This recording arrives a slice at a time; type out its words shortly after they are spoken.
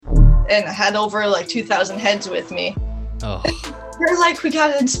and I had over like 2,000 heads with me. Oh. They're like, we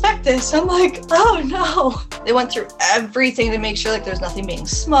gotta inspect this. I'm like, oh no. They went through everything to make sure like there's nothing being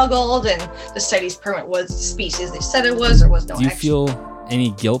smuggled and the CITES permit was the species they said it was, or was no Do you extra. feel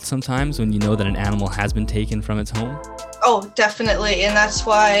any guilt sometimes when you know that an animal has been taken from its home? Oh, definitely. And that's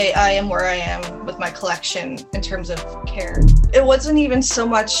why I am where I am with my collection in terms of care. It wasn't even so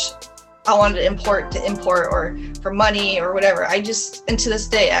much I wanted to import or for money or whatever. And to this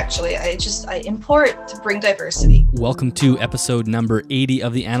day, actually, I import to bring diversity. Welcome to episode number 80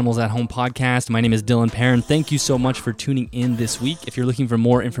 of the Animals at Home podcast. My name is Dylan Perrin. Thank you so much for tuning in this week. If you're looking for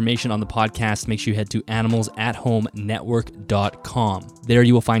more information on the podcast, make sure you head to animalsathomenetwork.com. There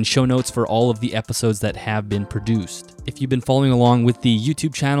you will find show notes for all of the episodes that have been produced. If you've been following along with the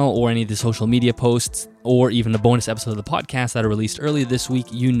YouTube channel or any of the social media posts, or even the bonus episode of the podcast that are released earlier this week,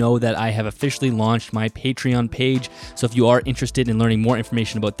 you know that I have officially launched my Patreon page. So if you are interested in learning more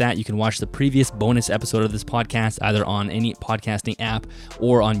information about that, you can watch the previous bonus episode of this podcast either on any podcasting app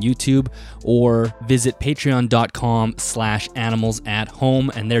or on YouTube, or visit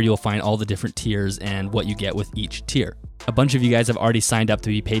patreon.com/animalsathome, and there you'll find all the different tiers and what you get with each tier. A bunch of you guys have already signed up to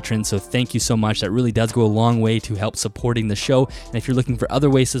be patrons, so thank you so much. That really does go a long way to help supporting the show. And if you're looking for other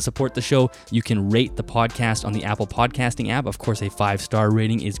ways to support the show, you can rate the podcast on the Apple Podcasting app. Of course, a 5-star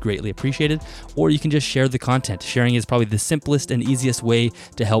rating is greatly appreciated. Or you can just share the content. Sharing is probably the simplest and easiest way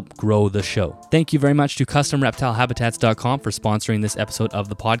to help grow the show. Thank you very much to CustomReptileHabitats.com for sponsoring this episode of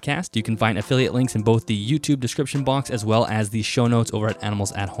the podcast. You can find affiliate links in both the YouTube description box as well as the show notes over at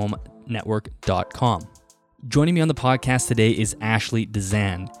animalsathomenetwork.com. Joining me on the podcast today is Ashley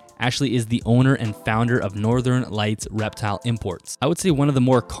Dezan. Ashley is the owner and founder of Northern Lights Reptile Imports. I would say one of the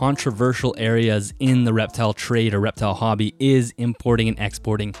more controversial areas in the reptile trade or reptile hobby is importing and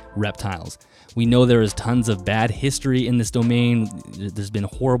exporting reptiles. We know there is tons of bad history in this domain. There's been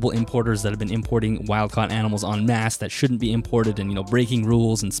horrible importers that have been importing wild-caught animals en masse that shouldn't be imported and, breaking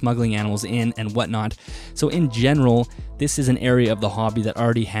rules and smuggling animals in and whatnot. So in general, this is an area of the hobby that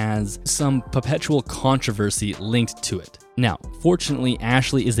already has some perpetual controversy linked to it. Now, fortunately,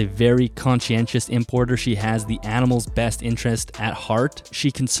 Ashley is a very conscientious importer. She has the animal's best interest at heart.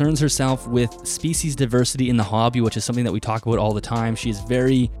 She concerns herself with species diversity in the hobby, which is something that we talk about all the time. She is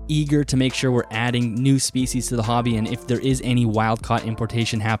very eager to make sure we're adding new species to the hobby, and if there is any wild-caught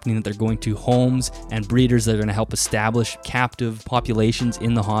importation happening, that they're going to homes and breeders that are going to help establish captive populations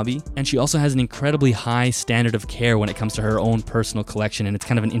in the hobby. And she also has an incredibly high standard of care when it comes to her own personal collection, and it's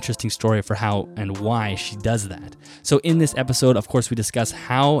kind of an interesting story for how and why she does that. So in this episode, of course, we discuss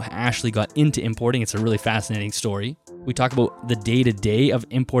how Ashley got into importing. It's a really fascinating story. We talk about the day-to-day of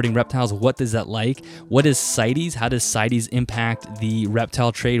importing reptiles. What does that like? What is CITES? How does CITES impact the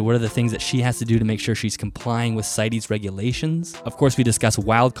reptile trade? What are the things that she has to do to make sure she's complying with CITES regulations? Of course, we discuss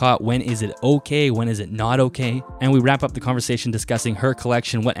wild-caught. When is it okay? When is it not okay? And we wrap up the conversation discussing her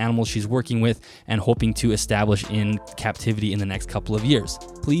collection, what animals she's working with, and hoping to establish in captivity in the next couple of years.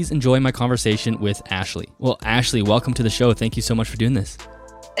 Please enjoy my conversation with Ashley. Well, Ashley, welcome to the show. Thank you so much for doing this.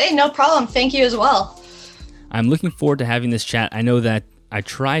 Hey, no problem. Thank you as well. I'm looking forward to having this chat. I know that I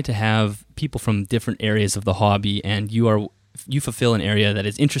try to have people from different areas of the hobby, and you fulfill an area that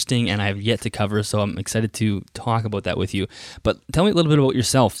is interesting and I have yet to cover, so I'm excited to talk about that with you. But tell me a little bit about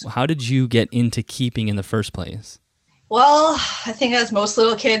yourself. How did you get into keeping in the first place? Well, I think as most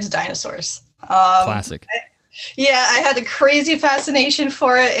little kids, dinosaurs. Classic. I had a crazy fascination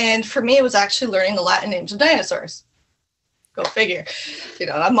for it, and for me, it was actually learning the Latin names of dinosaurs. Go figure.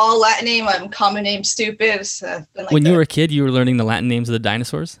 I'm all Latin name. I'm common name stupid. When you were a kid, you were learning the Latin names of the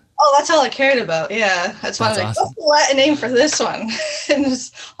dinosaurs? Oh, that's all I cared about. Yeah, that's why I was like, awesome. What's the Latin name for this one? And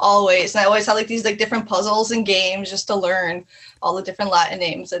I always had these different puzzles and games just to learn all the different Latin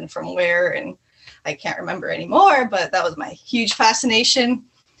names and from where. And I can't remember anymore, but that was my huge fascination.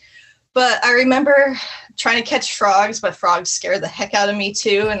 But I remember trying to catch frogs, but frogs scared the heck out of me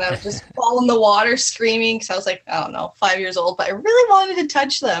too. And I would just fall in the water screaming because I was 5 years old, but I really wanted to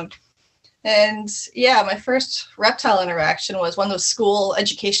touch them. And my first reptile interaction was one of those school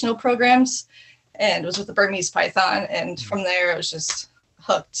educational programs, and it was with the Burmese python. And from there, I was just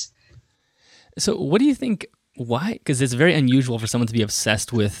hooked. So what do you think, why? Because it's very unusual for someone to be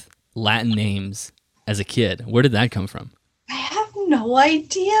obsessed with Latin names as a kid. Where did that come from? I have no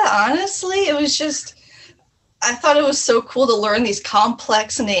idea, honestly. It was just, I thought it was so cool to learn these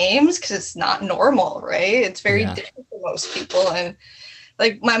complex names because it's not normal, right? It's very different for most people. And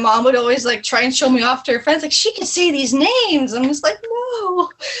my mom would always try and show me off to her friends, she can say these names. I'm just no.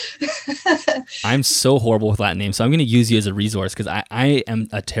 I'm so horrible with Latin names, so I'm going to use you as a resource because I am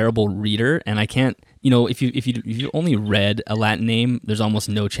a terrible reader and I can't if you only read a Latin name, there's almost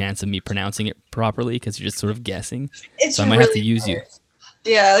no chance of me pronouncing it properly because you're just sort of guessing. So I might have to use you.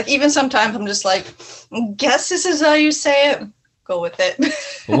 Yeah, like even sometimes I'm just like, guess this is how you say it. Go with it.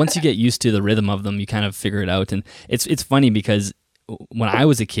 But once you get used to the rhythm of them, you kind of figure it out. And it's funny because when I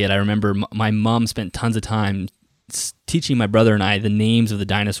was a kid, I remember my mom spent tons of time teaching my brother and I the names of the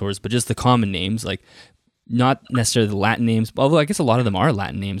dinosaurs, but just the common names, like not necessarily the Latin names, although I guess a lot of them are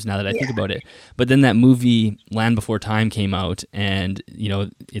Latin names now that I think about it. But then that movie Land Before Time came out, and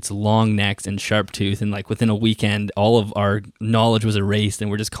it's long necks and sharp tooth, and like within a weekend all of our knowledge was erased and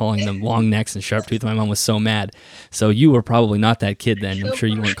we're just calling them long necks and sharp tooth. My mom was so mad. So you were probably not that kid then. I'm sure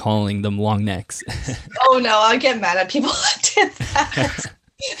you weren't calling them long necks. Oh no, I get mad at people that did that.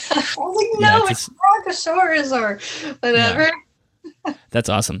 I was like, no, it's brontosaurus or whatever. Yeah. That's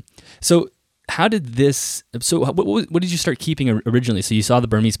awesome. So how did this? So what did you start keeping originally? So you saw the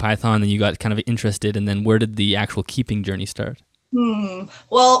Burmese python, then you got kind of interested, and then where did the actual keeping journey start?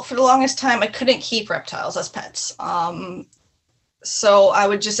 Well, for the longest time, I couldn't keep reptiles as pets. So I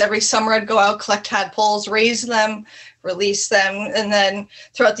would just every summer I'd go out, collect tadpoles, raise them, release them, and then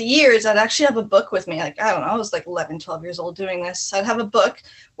throughout the years I'd actually have a book with me. Like I don't know, I was like 11, 12 years old doing this. I'd have a book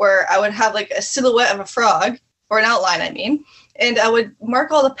where I would have like a silhouette of a frog, or an outline, I mean. And I would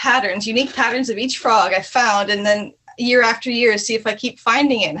mark all the patterns, unique patterns of each frog I found, and then year after year, see if I keep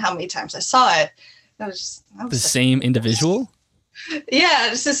finding it and how many times I saw it. I was the same individual? Yeah,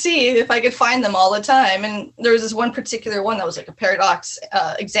 just to see if I could find them all the time. And there was this one particular one that was like a paradox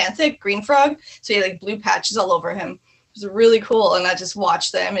axanthic green frog. So he had like blue patches all over him. It was really cool. And I just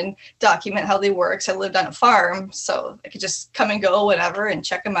watched them and document how they work. So I lived on a farm, so I could just come and go whenever and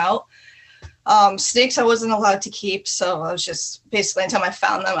check them out. Snakes I wasn't allowed to keep, so I was just basically until I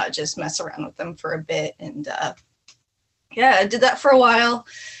found them, I'd just mess around with them for a bit. And I did that for a while.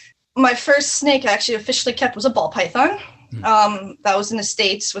 My first snake I actually officially kept was a ball python. That was in the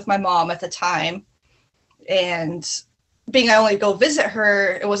States with my mom at the time. And being I only go visit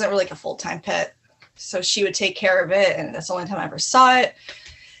her, it wasn't really like a full-time pet. So she would take care of it, and that's the only time I ever saw it.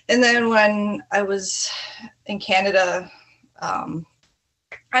 And then when I was in Canada,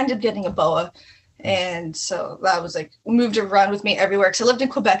 I ended up getting a boa, and so that was like moved around with me everywhere because I lived in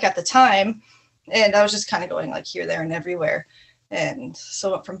Quebec at the time, and I was just kind of going like here, there, and everywhere. And so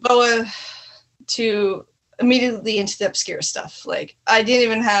I went from boa to immediately into the obscure stuff. Like I didn't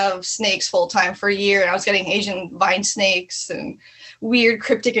even have snakes full time for a year, and I was getting Asian vine snakes and weird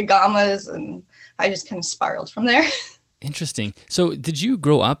cryptic agamas, and I just kind of spiraled from there. Interesting. So did you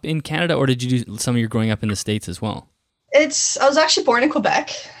grow up in Canada, or did you do some of your growing up in the States as well? I was actually born in Quebec.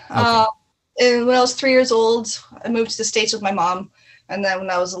 Okay. And when I was 3 years old, I moved to the States with my mom. And then when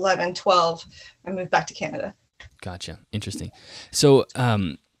I was 11, 12, I moved back to Canada. Gotcha. Interesting. So,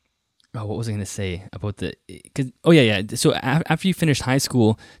 what was I going to say about So after you finished high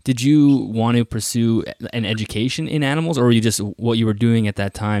school, did you want to pursue an education in animals, or were you just what you were doing at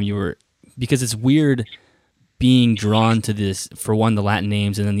that time? Because it's weird being drawn to this, for one, the Latin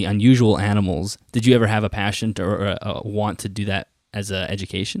names, and then the unusual animals. Did you ever have a passion or a want to do that as an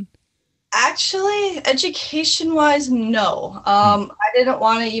education? Actually, education-wise, no. I didn't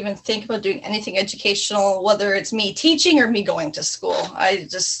want to even think about doing anything educational, whether it's me teaching or me going to school. I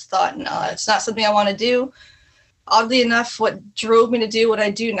just thought, no, it's not something I want to do. Oddly enough, what drove me to do what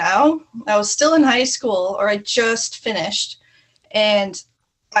I do now, I was still in high school, or I just finished, and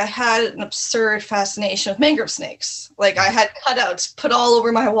I had an absurd fascination with mangrove snakes. Like I had cutouts put all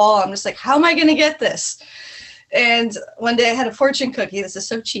over my wall. I'm just like, how am I going to get this? And one day I had a fortune cookie. This is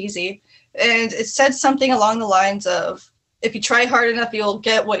so cheesy. And it said something along the lines of, if you try hard enough, you'll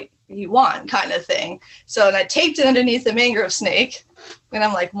get what you want, kind of thing. So, and I taped it underneath the mangrove snake, and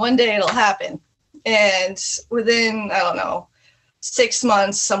I'm like, one day it'll happen. And within, I don't know, 6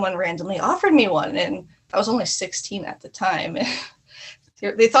 months, someone randomly offered me one. And I was only 16 at the time.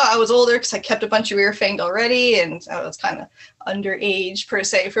 They thought I was older because I kept a bunch of rear fanged already, and I was kind of underage per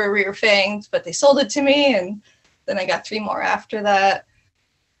se for a rear fanged, but they sold it to me, and then I got 3 more after that.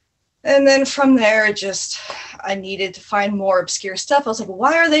 And then from there, I needed to find more obscure stuff. I was like,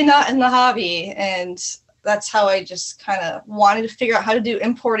 why are they not in the hobby? And that's how I just kind of wanted to figure out how to do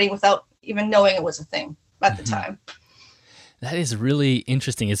importing without even knowing it was a thing at the time. That is really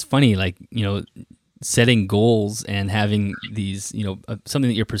interesting. It's funny, like, setting goals and having these, something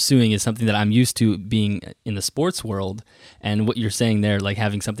that you're pursuing is something that I'm used to being in the sports world. And what you're saying there, like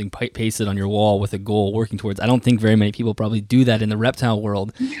having something pasted on your wall with a goal working towards, I don't think very many people probably do that in the reptile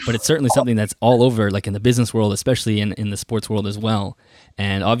world, but it's certainly something that's all over, like in the business world, especially in the sports world as well.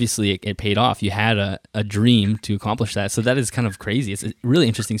 And obviously it paid off. You had a dream to accomplish that. So that is kind of crazy. It's a really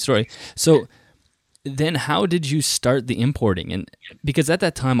interesting story. So then how did you start the importing? And because at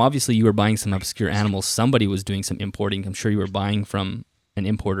that time, obviously you were buying some obscure animals. Somebody was doing some importing. I'm sure you were buying from an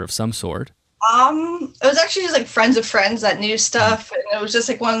importer of some sort. It was actually just like friends of friends that knew stuff, and it was just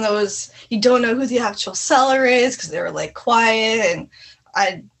like one of those, you don't know who the actual seller is because they were like quiet, and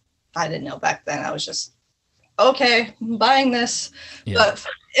I didn't know back then. I was just, okay, I'm buying this. Yeah. But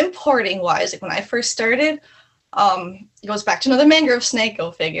importing wise, like when I first started, it goes back to another mangrove snake,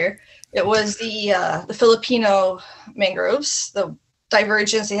 go figure. It was the Filipino mangroves, the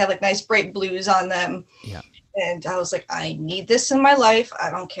divergence. They have like nice bright blues on them. Yeah. And I was like, I need this in my life.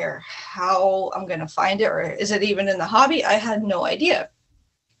 I don't care how I'm going to find it, or is it even in the hobby? I had no idea.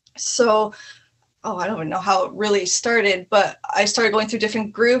 So, I don't even know how it really started, but I started going through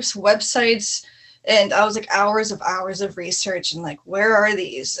different groups, websites, and I was like hours of research and like, where are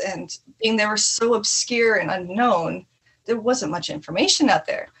these? And being they were so obscure and unknown, there wasn't much information out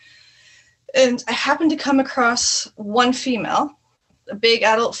there. And I happened to come across one female, a big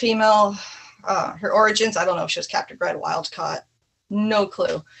adult female. Her origins, I don't know if she was captive bred, wild caught, no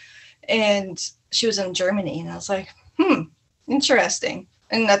clue. And she was in Germany, and I was like, interesting.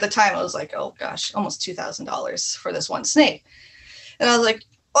 And at the time I was like, oh gosh, almost $2,000 for this one snake. And I was like,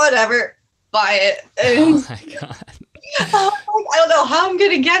 whatever, buy it. And oh my God. I don't know how I'm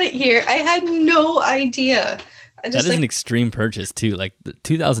going to get it here. I had no idea. That is an extreme purchase too. Like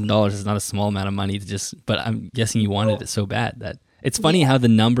 $2,000 is not a small amount of money but I'm guessing you wanted it so bad that it's funny how the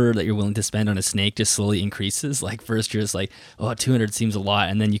number that you're willing to spend on a snake just slowly increases. Like first you're just like, 200 seems a lot.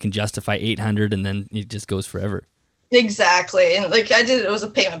 And then you can justify 800 and then it just goes forever. Exactly. And like it was a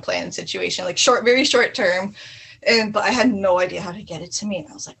payment plan situation, like very short term. But I had no idea how to get it to me. And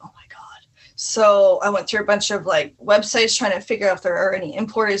I was like, oh my God. So I went through a bunch of like websites trying to figure out if there are any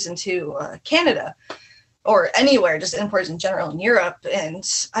importers into Canada. Or anywhere, just importers in general in Europe. And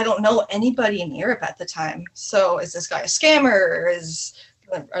I don't know anybody in Europe at the time. So is this guy a scammer, or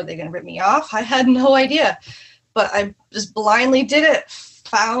are they going to rip me off? I had no idea. But I just blindly did it,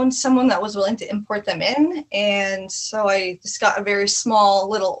 found someone that was willing to import them in. And so I just got a very small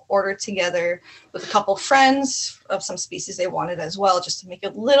little order together with a couple friends of some species they wanted as well, just to make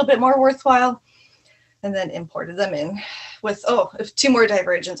it a little bit more worthwhile. And then imported them in with, 2 more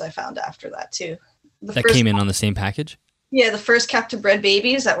divergents I found after that too. That came in on the same package? Yeah, the first captive bred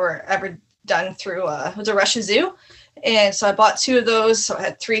babies that were ever done through it was a Russia zoo. And so I bought 2 of those. So I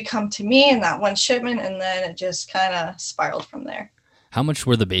had 3 come to me in that one shipment, and then it just kind of spiraled from there. How much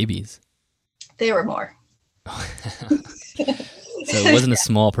were the babies? They were more. So it wasn't a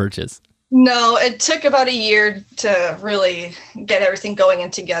small purchase. No, it took about a year to really get everything going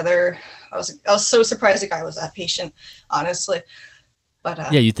and together. I was so surprised the guy was that patient, honestly.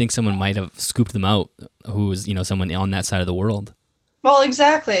 But you'd think someone might have scooped them out who was, someone on that side of the world. Well,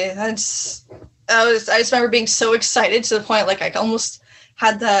 exactly. I just remember being so excited to the point like I almost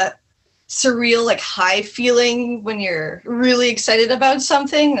had that surreal like high feeling when you're really excited about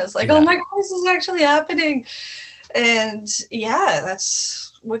something. It's like, oh my God, this is actually happening. And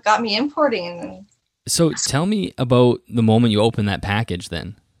that's what got me importing. So tell me about the moment you opened that package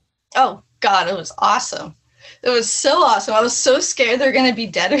then. Oh God, it was awesome. It was so awesome. I was so scared they're going to be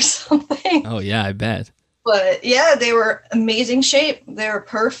dead or something. Oh, yeah, I bet. But yeah, they were amazing shape. They were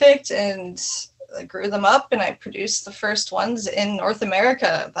perfect, and I grew them up, and I produced the first ones in North America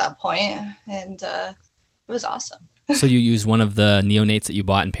at that point, and it was awesome. So you used one of the neonates that you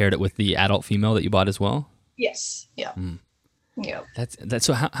bought and paired it with the adult female that you bought as well? Yes. Yeah. Yeah. That's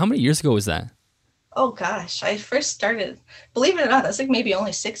so how many years ago was that? Oh, gosh. I first started, believe it or not, that's like maybe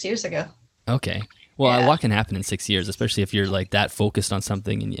only 6 years ago. Okay. Well, a lot can happen in 6 years, especially if you're like that focused on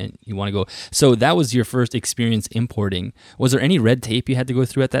something and you want to go. So that was your first experience importing. Was there any red tape you had to go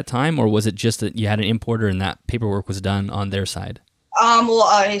through at that time, or was it just that you had an importer and that paperwork was done on their side? Well,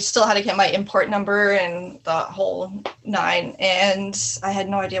 I still had to get my import number and the whole 9, and I had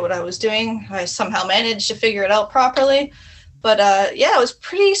no idea what I was doing. I somehow managed to figure it out properly. But it was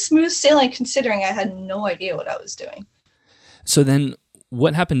pretty smooth sailing considering I had no idea what I was doing. So then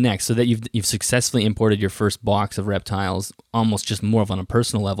what happened next? So that you've successfully imported your first box of reptiles, almost just more of on a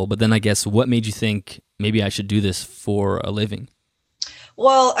personal level. But then I guess what made you think maybe I should do this for a living?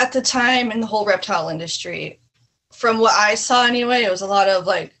 Well, at the time in the whole reptile industry, from what I saw anyway, it was a lot of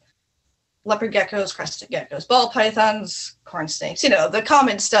like leopard geckos, crested geckos, ball pythons, corn snakes, the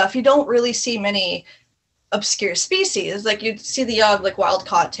common stuff. You don't really see many obscure species. Like you'd see the odd like wild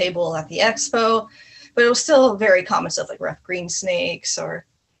caught table at the expo, but it was still very common stuff like rough green snakes or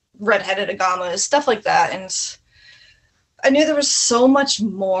red-headed agamas, stuff like that. And I knew there was so much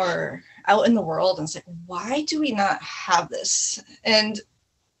more out in the world, and it's like, why do we not have this? And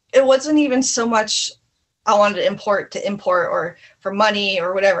it wasn't even so much I wanted to import or for money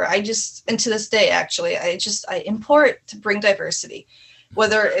or whatever. And to this day, actually, I import to bring diversity,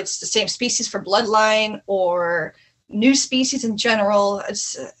 whether it's the same species for bloodline or new species in general.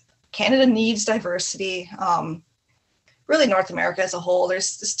 Canada needs diversity. Really North America as a whole,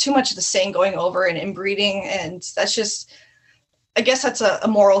 there's too much of the same going over and inbreeding. And that's just, I guess that's a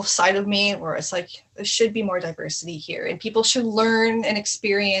moral side of me where it's like, there should be more diversity here and people should learn and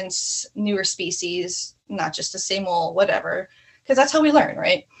experience newer species, not just the same old whatever, because that's how we learn,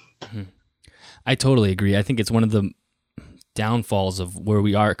 right? Mm-hmm. I totally agree. I think it's one of the downfalls of where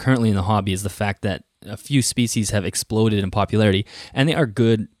we are currently in the hobby is the fact that a few species have exploded in popularity, and they are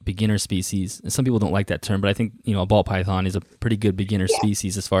good beginner species. And some people don't like that term, but I think, a ball python is a pretty good beginner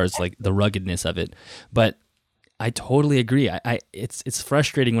species as far as like the ruggedness of it. But I totally agree. It's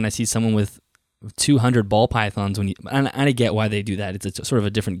frustrating when I see someone with 200 ball pythons and I get why they do that. It's sort of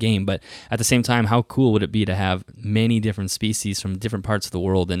a different game, but at the same time, how cool would it be to have many different species from different parts of the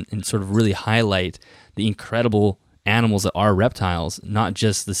world and sort of really highlight the incredible animals that are reptiles, not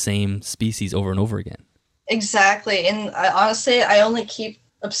just the same species over and over again. Exactly. And honestly, I only keep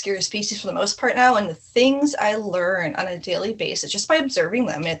obscure species for the most part now, and the things I learn on a daily basis just by observing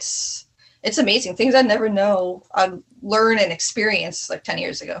them, it's amazing. Things I never know I learn and experience like 10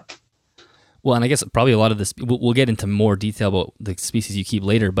 years ago. Well, and I guess probably a lot of this, we'll get into more detail about the species you keep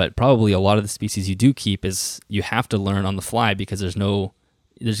later, but probably a lot of the species you do keep is you have to learn on the fly because there's going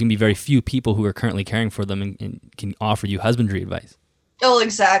to be very few people who are currently caring for them and can offer you husbandry advice. Oh,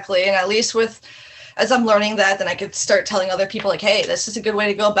 exactly. And at least as I'm learning that, then I could start telling other people like, hey, this is a good way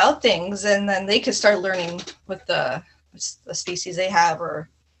to go about things. And then they could start learning with the species they have or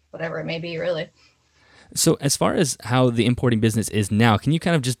whatever it may be, really. So as far as how the importing business is now, can you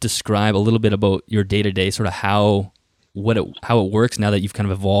kind of just describe a little bit about your day-to-day, sort of how it works now that you've kind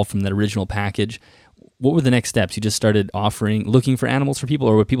of evolved from that original package? What were the next steps? You just started looking for animals for people,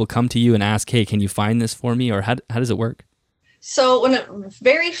 or would people come to you and ask, hey, can you find this for me? Or how does it work? So when it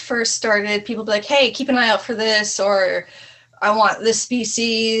very first started, people would be like, hey, keep an eye out for this, or I want this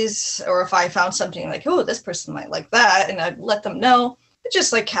species, or if I found something like, oh, this person might like that, and I'd let them know.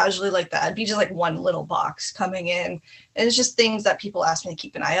 Just like casually like that. It'd be just like one little box coming in. And it's just things that people ask me to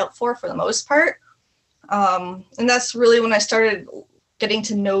keep an eye out for the most part. And that's really when I started getting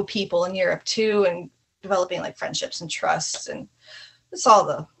to know people in Europe too, and developing like friendships and trusts, and it's all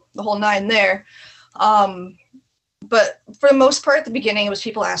the whole nine there. But for the most part, at the beginning, it was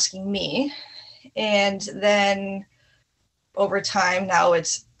people asking me. And then over time now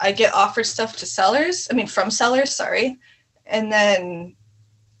I get offered stuff from sellers, sorry. And then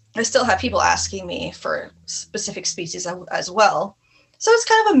I still have people asking me for specific species as well. So it's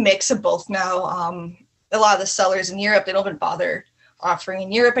kind of a mix of both now. A lot of the sellers in Europe, they don't even bother offering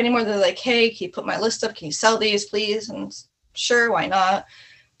in Europe anymore. They're like, hey, can you put my list up? Can you sell these, please? And sure, why not?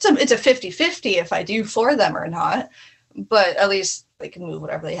 It's a 50-50 if I do for them or not. But at least they can move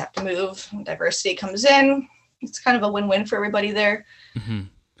whatever they have to move. Diversity comes in. It's kind of a win-win for everybody there. Mm-hmm.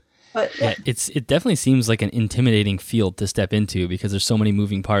 But yeah, it definitely seems like an intimidating field to step into because there's so many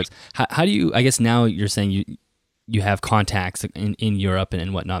moving parts. How do you? I guess now you're saying you have contacts in Europe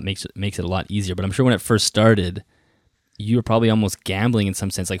and whatnot makes it a lot easier. But I'm sure when it first started, you were probably almost gambling in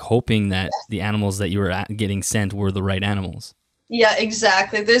some sense, like hoping that the animals that you were getting sent were the right animals. Yeah,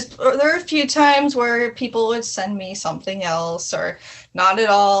 exactly. There are a few times where people would send me something else or not at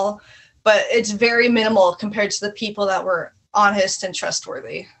all, but it's very minimal compared to the people that were honest and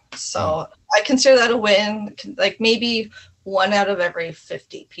trustworthy. So I consider that a win. Like maybe 1 out of every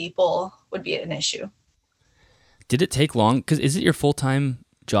 50 people would be an issue. Did it take long? Because is it your full-time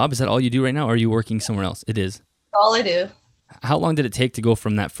job? Is that all you do right now? Or are you working somewhere else? It is. All I do. How long did it take to go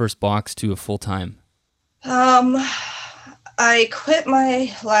from that first box to a full-time? I quit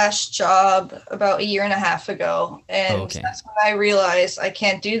my last job about 1.5 years ago. And that's when I realized I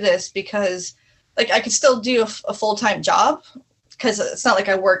can't do this because like I could still do a full-time job. Because it's not like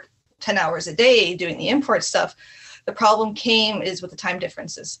I work 10 hours a day doing the import stuff. The problem is with the time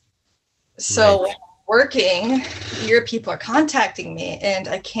differences. So right. Working, your people are contacting me, and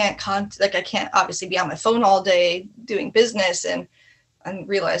I can't I can't obviously be on my phone all day doing business and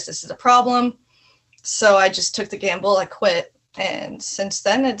realize this is a problem. So I just took the gamble. I quit, and since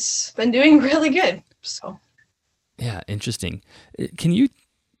then it's been doing really good. So yeah, interesting. Can you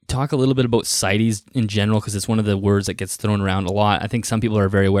talk a little bit about CITES in general, because it's one of the words that gets thrown around a lot. I think some people are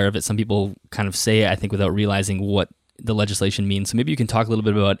very aware of it. Some people kind of say it, I think, without realizing what the legislation means. So maybe you can talk a little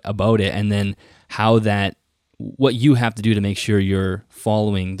bit about it, and then what you have to do to make sure you're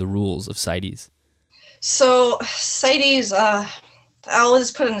following the rules of CITES. So CITES, I'll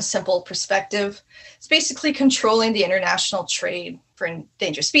just put it in a simple perspective. It's basically controlling the international trade for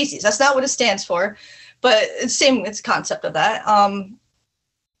endangered species. That's not what it stands for, but it's a concept of that.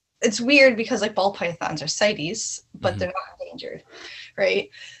 It's weird because like ball pythons are CITES, but they're not endangered, right?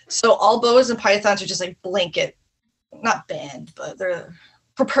 So all boas and pythons are just like blanket, not banned, but they're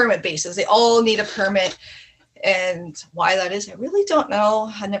for permit basis. They all need a permit. And why that is, I really don't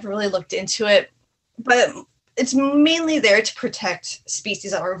know. I never really looked into it, but it's mainly there to protect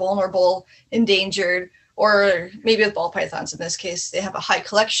species that are vulnerable, endangered, or maybe with ball pythons in this case, they have a high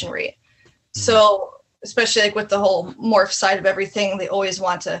collection rate. So especially like with the whole morph side of everything, they always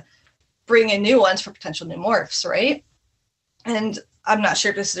want to bring in new ones for potential new morphs, right? And I'm not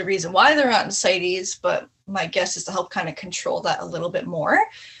sure if this is the reason why they're not in CITES, but my guess is to help kind of control that a little bit more.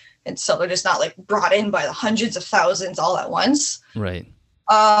 And so they're just not like brought in by the hundreds of thousands all at once. Right.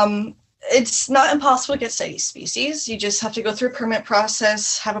 It's not impossible to get CITES species. You just have to go through a permit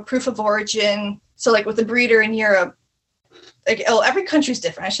process, have a proof of origin. So like with a breeder in Europe, like, every country's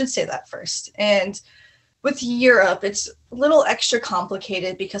different. I should say that first. And with Europe, it's a little extra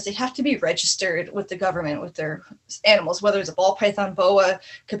complicated because they have to be registered with the government with their animals, whether it's a ball python, boa,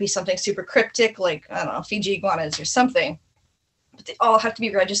 could be something super cryptic like, I don't know, Fiji iguanas or something. But they all have to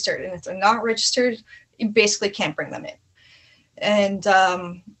be registered. And if they're not registered, you basically can't bring them in. And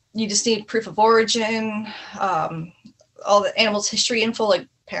you just need proof of origin, all the animal's history info, like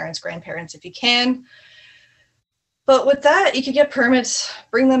parents, grandparents, if you can. But with that, you can get permits,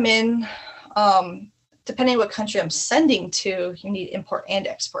 bring them in. Depending on what country I'm sending to, you need import and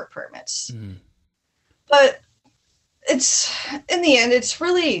export permits. But it's, in the end, it's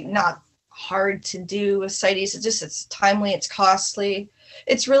really not hard to do with CITES. It's timely, it's costly.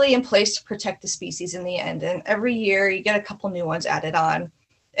 It's really in place to protect the species in the end. And every year you get a couple new ones added on.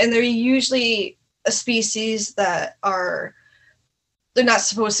 And they're usually a species that they're not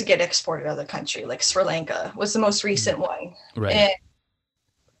supposed to get exported to other country, like Sri Lanka was the most recent one. Right. And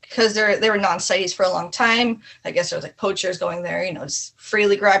because they were non-CITES for a long time, I guess there was like poachers going there, just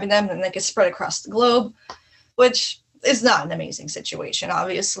freely grabbing them, and they get spread across the globe, which is not an amazing situation,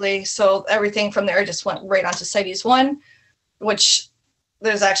 obviously. So everything from there just went right onto CITES 1, which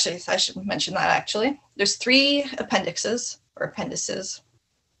there's actually, I should mention that actually. There's 3 appendices.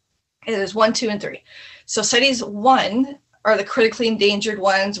 There's 1, 2, and 3. So CITES 1 are the critically endangered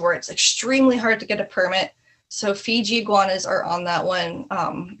ones where it's extremely hard to get a permit. So Fiji iguanas are on that one.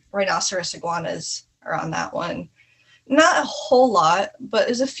 Rhinoceros iguanas are on that one. Not a whole lot, but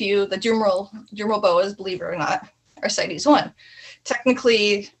there's a few. The dumeral boas, believe it or not, are CITES 1.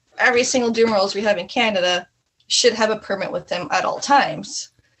 Technically, every single dumerals we have in Canada should have a permit with them at all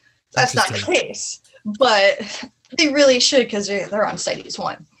times. That's not the case, but they really should because they're on CITES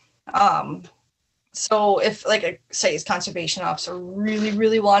 1. So if like a CITES conservation officer really,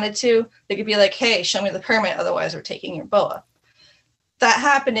 really wanted to, they could be like, hey, show me the permit, otherwise we're taking your boa. That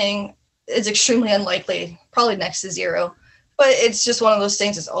happening is extremely unlikely, probably next to zero, but it's just one of those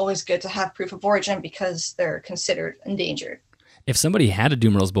things. It's always good to have proof of origin because they're considered endangered. If somebody had a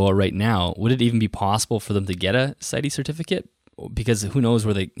Dumeral's boa right now, would it even be possible for them to get a CITES certificate? Because who knows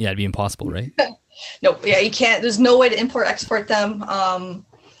where it'd be impossible, right? Nope. Yeah, you can't. There's no way to export them.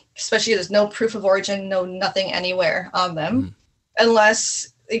 Especially there's no proof of origin, no nothing anywhere on them,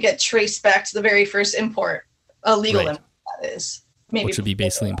 unless they get traced back to the very first import, a legal import, that is. Maybe which would be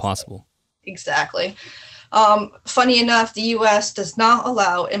basically impossible. Exactly. Funny enough, the U.S. does not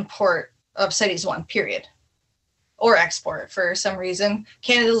allow import of CITES 1, period, or export for some reason.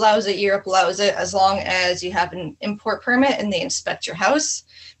 Canada allows it, Europe allows it, as long as you have an import permit and they inspect your house,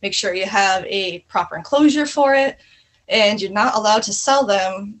 make sure you have a proper enclosure for it. And you're not allowed to sell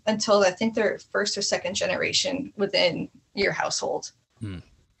them until I think they're first or second generation within your household.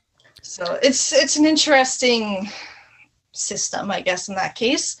 So it's an interesting system, I guess, in that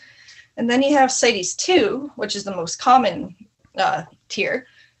case. And then you have CITES 2, which is the most common tier,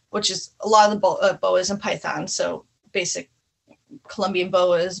 which is a lot of the boas and pythons. So basic Colombian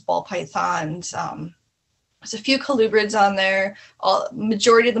boas, ball pythons. There's a few colubrids on there.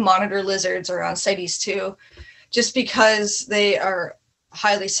 Majority of the monitor lizards are on CITES 2. Just because they are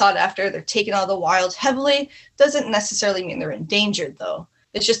highly sought after, they're taken out of the wild heavily, doesn't necessarily mean they're endangered, though.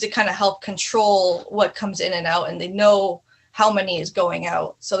 It's just to kind of help control what comes in and out, and they know how many is going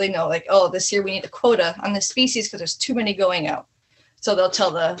out. So they know, like, oh, this year we need a quota on this species because there's too many going out. So they'll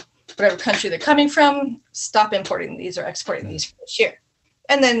tell whatever country they're coming from, stop importing these or exporting these for this year.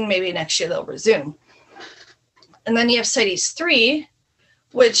 And then maybe next year they'll resume. And then you have CITES 3,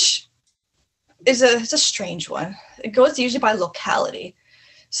 which it's a strange one. It goes usually by locality.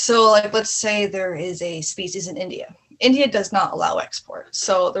 So like, let's say there is a species in India India does not allow export.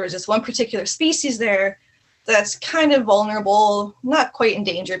 So there was this one particular species there that's kind of vulnerable, not quite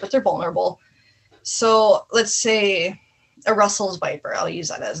endangered, but they're vulnerable. So let's say a Russell's viper, I'll use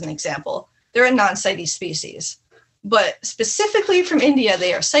that as an example. They're a non-CITES species, but specifically from India,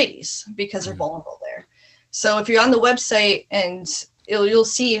 they are CITES because they're vulnerable there. So if you're on the website and you'll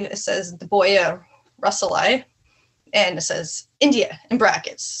see it says Deboya russellii, and it says India in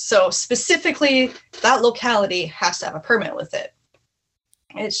brackets. So specifically, that locality has to have a permit with it.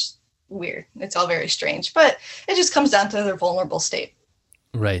 It's weird. It's all very strange, but it just comes down to their vulnerable state.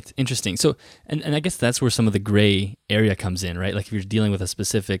 Right. Interesting. So, and I guess that's where some of the gray area comes in, right? Like if you're dealing with a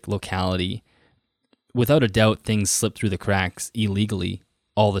specific locality, without a doubt, things slip through the cracks illegally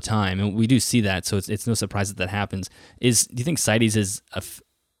all the time. And we do see that. So it's no surprise that happens. Do you think CITES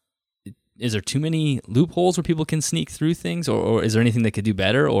is there too many loopholes where people can sneak through things, or is there anything they could do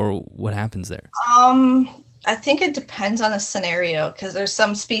better, or what happens there? I think it depends on the scenario, because there's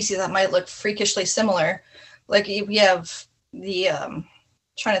some species that might look freakishly similar. Like we have the,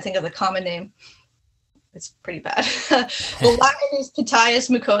 trying to think of the common name. It's pretty bad. Well, Lacanus pityus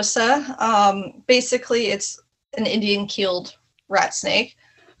mucosa. Basically, it's an Indian-keeled rat snake.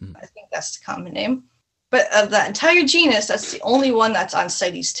 I think that's the common name. But of that entire genus, that's the only one that's on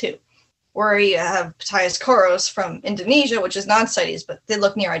CITES 2. Where you have Pityus coros from Indonesia, which is non-CITES, but they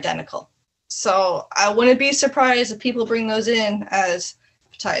look near identical. So I wouldn't be surprised if people bring those in as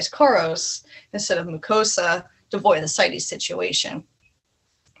Pityus coros instead of mucosa to avoid the CITES situation.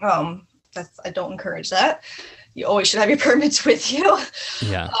 I don't encourage that. You always should have your permits with you.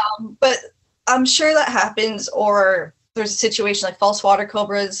 Yeah. But I'm sure that happens, or there's a situation like false water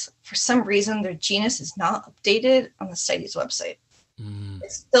cobras. For some reason, their genus is not updated on the CITES website.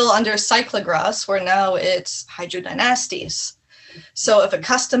 It's still under cyclograss, where now it's Hydrodynastes. So if a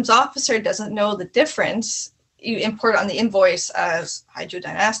customs officer doesn't know the difference, you import it on the invoice as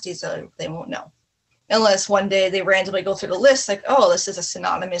Hydrodynastes, they won't know. Unless one day they randomly go through the list, like, oh, this is a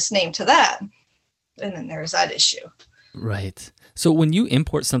synonymous name to that. And then there's that issue. Right. So when you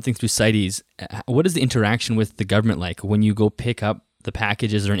import something through CITES, what is the interaction with the government like? When you go pick up the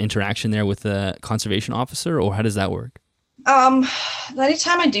package, is there an interaction there with the conservation officer, or how does that work?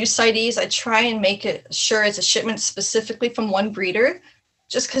 Anytime I do CITES, I try and make it sure it's a shipment specifically from one breeder,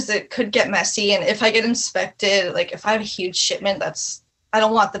 just because it could get messy. And if I get inspected, like if I have a huge shipment, I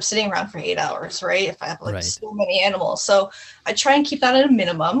don't want them sitting around for 8 hours, right? If I have so many animals. So I try and keep that at a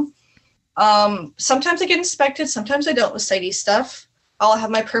minimum. Sometimes I get inspected, sometimes I don't with CITES stuff. I'll have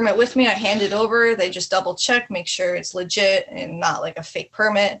my permit with me, I hand it over, they just double check, make sure it's legit and not like a fake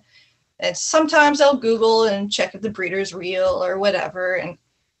permit. And sometimes I'll Google and check if the breeder's real or whatever. And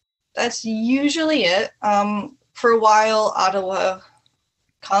that's usually it. For a while, Ottawa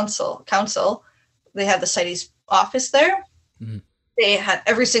Council, they have the CITES office there. Mm-hmm. They had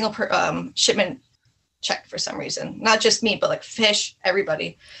every single shipment checked for some reason. Not just me, but like fish,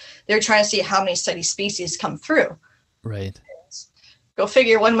 everybody. They're trying to see how many CITES species come through. Right. Go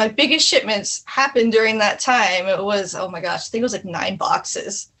figure, one of my biggest shipments happened during that time. It was, oh my gosh, I think it was like 9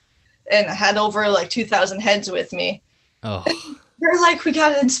 boxes. And I had over like 2,000 heads with me. Oh. They're like, we got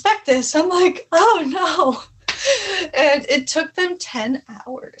to inspect this. I'm like, oh no. And it took them 10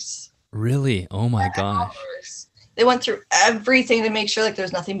 hours. Really? Oh my gosh. Hours. They went through everything to make sure like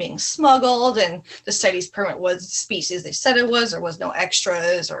there's nothing being smuggled and the CITES permit was the species they said it was, there was no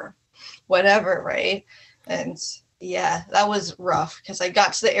extras or whatever, right? And yeah, that was rough because I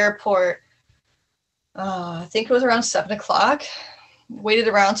got to the airport, I think it was around 7 o'clock. Waited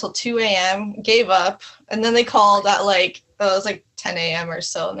around till 2 a.m., gave up, and then they called at like, it was like 10 a.m. or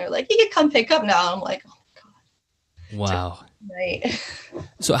so, and they're like, you can come pick up now. I'm like, oh God. Wow. Right.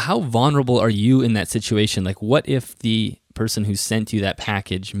 So how vulnerable are you in that situation? Like, what if the person who sent you that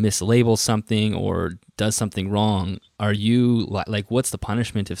package mislabels something or does something wrong? Are you like, what's the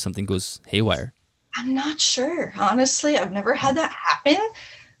punishment if something goes haywire? I'm not sure. Honestly, I've never had that happen.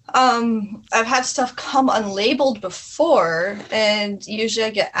 I've had stuff come unlabeled before, and usually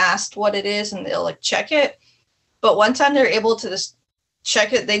I get asked what it is and they'll like check it. But one time they were able to just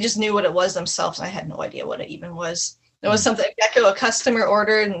check it. They just knew what it was themselves. And I had no idea what it even was. It was something a customer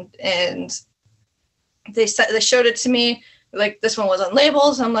ordered, and they showed it to me. Like, this one was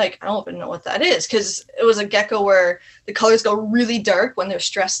unlabeled. So I'm like, I don't even know what that is, because it was a gecko where the colors go really dark when they're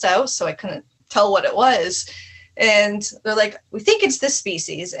stressed out. So I couldn't tell what it was. And they're like, we think it's this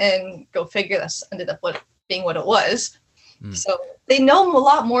species, and go figure, that's ended up being what it was. So they know a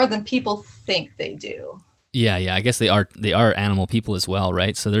lot more than people think they do. Yeah. I guess they are animal people as well,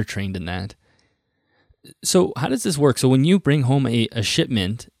 right? So they're trained in that. So how does this work? So when you bring home a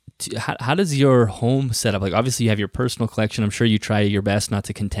shipment, How does your home set up? Like, obviously you have your personal collection. I'm sure you try your best not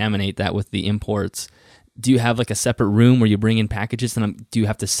to contaminate that with the imports. Do you have like a separate room where you bring in packages, and do you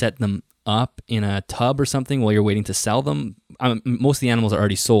have to set them up in a tub or something while you're waiting to sell them? Most of the animals are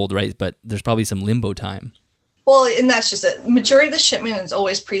already sold, right? But there's probably some limbo time. Well, and that's just it. Majority of the shipment is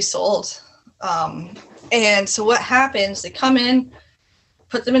always pre-sold. And so what happens, they come in,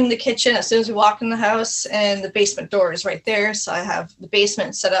 put them in the kitchen as soon as we walk in the house, and the basement door is right there. So I have the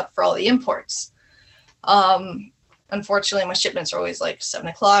basement set up for all the imports. Unfortunately, my shipments are always like 7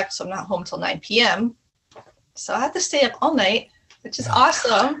 o'clock, so I'm not home till 9 p.m. So I have to stay up all night, which is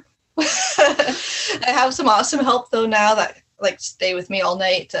awesome. I have some awesome help though now that like stay with me all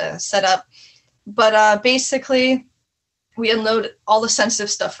night to set up. But basically, we unload all the sensitive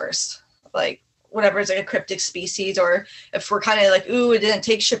stuff first, like whatever is like a cryptic species, or if we're kind of like, ooh, it didn't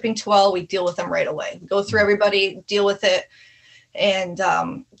take shipping too well, we deal with them right away. We go through everybody, deal with it, and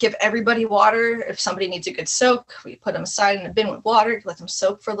give everybody water. If somebody needs a good soak, we put them aside in a bin with water, let them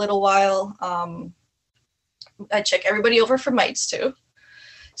soak for a little while. I check everybody over for mites too.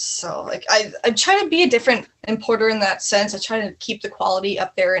 So like I try to be a different importer in that sense. I try to keep the quality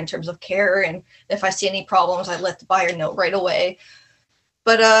up there in terms of care, and if I see any problems, I let the buyer know right away.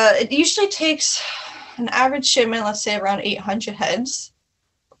 But it usually takes an average shipment, let's say around 800 heads,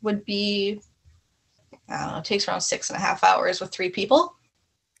 would be, I don't know, it takes around 6.5 hours with 3 people.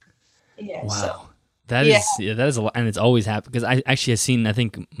 Yeah. Wow. So, that is a lot, and it's always happened, because I actually have seen, I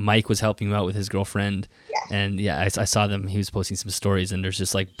think Mike was helping him out with his girlfriend, and I saw them, he was posting some stories, and there's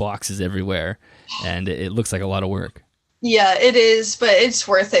just like boxes everywhere, and it looks like a lot of work. Yeah, it is, but it's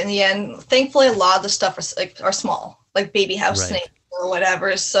worth it in the end. Thankfully, a lot of the stuff are small, like baby house snakes or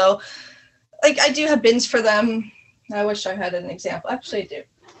whatever. So like I do have bins for them. I wish I had an example. Actually, I do.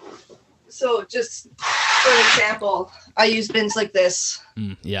 So just for example, I use bins like this.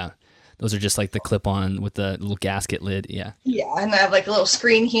 Yeah. Those are just like the clip-on with the little gasket lid. Yeah. Yeah, and I have like a little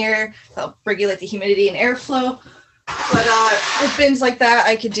screen here to help regulate the humidity and airflow. But with bins like that,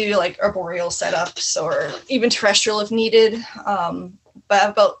 I could do like arboreal setups or even terrestrial if needed. But I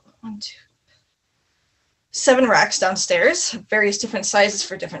have about 7 racks downstairs, various different sizes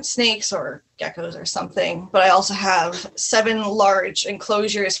for different snakes or geckos or something. But I also have 7 large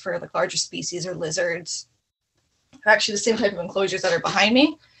enclosures for the larger species or lizards. Actually, the same type of enclosures that are behind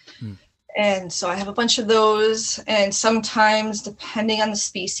me. And so I have a bunch of those. And sometimes, depending on the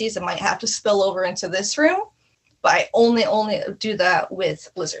species, it might have to spill over into this room. But I only do that with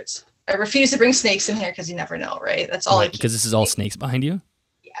lizards. I refuse to bring snakes in here because you never know, right? That's all. Right, because this is all snakes behind you?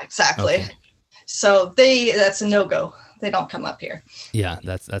 Yeah, exactly. Okay. So that's a no-go. They don't come up here. Yeah,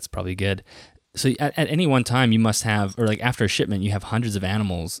 that's probably good. So at any one time you must have, or like after a shipment, you have hundreds of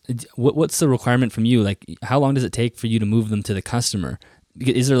animals. What's the requirement from you? Like how long does it take for you to move them to the customer?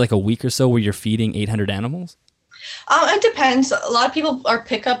 Is there like a week or so where you're feeding 800 animals? It depends. A lot of people are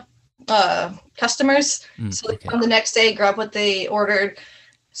pickup customers. So they come the next day, grab what they ordered.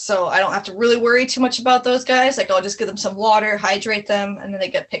 So I don't have to really worry too much about those guys. Like I'll just give them some water, hydrate them, and then they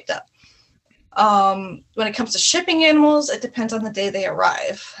get picked up. When it comes to shipping animals, it depends on the day they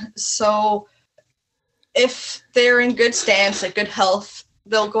arrive. So if they're in good stance, like good health,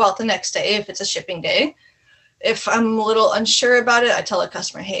 they'll go out the next day if it's a shipping day. If I'm a little unsure about it, I tell a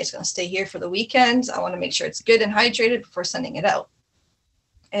customer, hey, it's going to stay here for the weekend. I want to make sure it's good and hydrated before sending it out.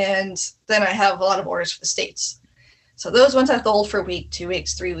 And then I have a lot of orders for the States. So those ones I have to hold for a week, 2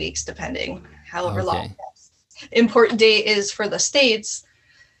 weeks, 3 weeks, depending however long the import date is for the States.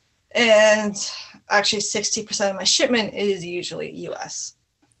 And actually 60% of my shipment is usually US.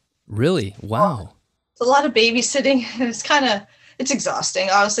 Really? Wow. It's a lot of babysitting, and it's exhausting.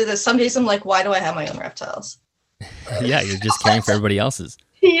 Honestly, there's some days I'm like, why do I have my own reptiles? Yeah, you're just caring for everybody else's.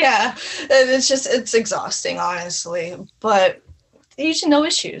 Yeah, it's exhausting, honestly. But usually no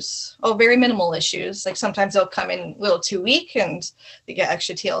issues. Oh, very minimal issues. Like sometimes they'll come in a little too weak and they get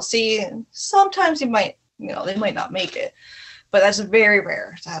extra TLC. And sometimes they might not make it. But that's very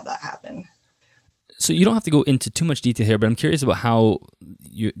rare to have that happen. So you don't have to go into too much detail here, but I'm curious about how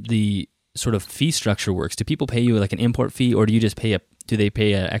the sort of fee structure works. Do people pay you like an import fee, or do they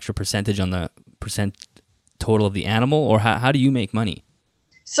pay an extra percentage on the percent total of the animal, or how do you make money?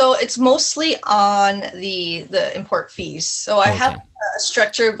 So it's mostly on the import fees. So I have a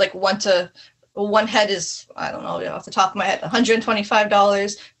structure like one head is, I don't know, off the top of my head,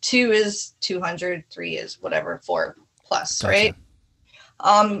 $125, 2 is 200, 3 is whatever, 4 plus, gotcha. Right?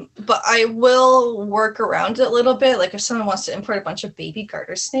 But I will work around it a little bit. Like if someone wants to import a bunch of baby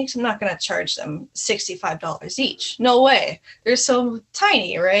garter snakes, I'm not going to charge them $65 each. No way. They're so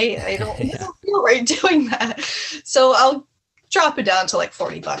tiny, right? I don't feel right doing that. So drop it down to like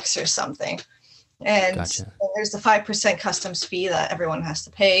 $40 or something. And Gotcha. there's the 5% customs fee that everyone has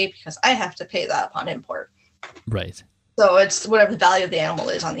to pay because I have to pay that upon import. Right. So it's whatever the value of the animal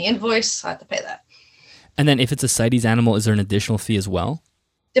is on the invoice, I have to pay that. And then if it's a CITES animal, is there an additional fee as well?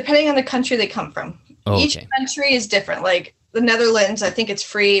 Depending on the country they come from. Each country is different. Like the Netherlands, I think it's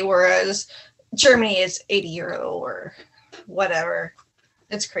free, whereas Germany is €80 or whatever.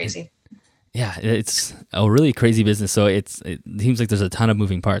 It's crazy. Yeah, it's a really crazy business. So it seems like there's a ton of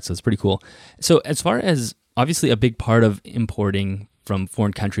moving parts. So it's pretty cool. So as far as obviously a big part of importing from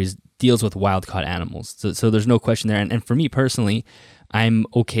foreign countries deals with wild-caught animals. So there's no question there. And for me personally, I'm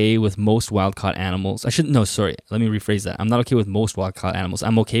okay with most wild-caught animals. Let me rephrase that. I'm not okay with most wild-caught animals.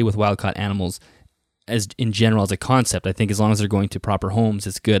 I'm okay with wild-caught animals as in general as a concept. I think as long as they're going to proper homes,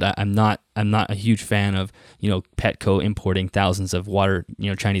 it's good. I'm not a huge fan of, Petco importing thousands of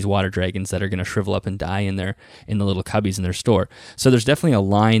Chinese water dragons that are going to shrivel up and die in the little cubbies in their store. So there's definitely a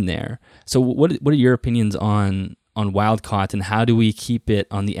line there. So what are your opinions on wild caught, and how do we keep it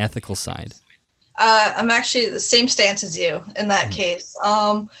on the ethical side? I'm actually the same stance as you in that case.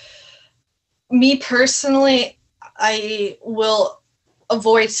 Me personally, I will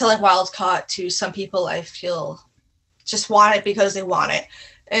avoid selling wild caught to some people I feel just want it because they want it.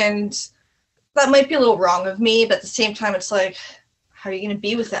 And that might be a little wrong of me, but at the same time, it's like, how are you going to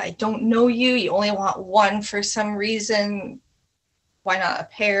be with it? I don't know you. You only want one for some reason. Why not a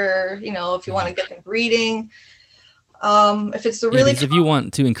pair? If you want to get them breeding. If it's if you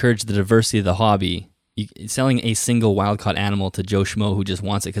want to encourage the diversity of the hobby, selling a single wild caught animal to Joe Schmo who just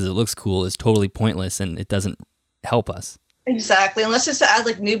wants it because it looks cool is totally pointless, and it doesn't help us. Exactly. Unless it's to add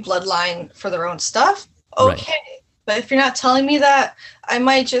like new bloodline for their own stuff. Okay. Right. But if you're not telling me that, I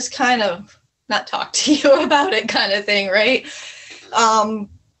might just kind of not talk to you about it kind of thing. Right.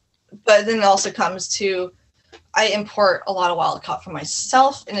 But then it also comes to, I import a lot of wild caught for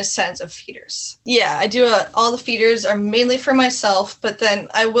myself in a sense of feeders. Yeah, I do. All the feeders are mainly for myself, but then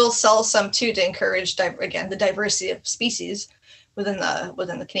I will sell some too to encourage, the diversity of species within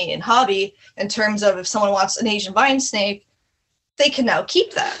the Canadian hobby. In terms of if someone wants an Asian vine snake, they can now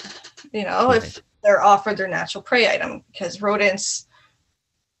keep that. Right. If they're offered their natural prey item, because rodents,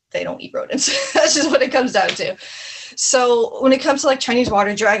 they don't eat rodents. That's just what it comes down to. So when it comes to like Chinese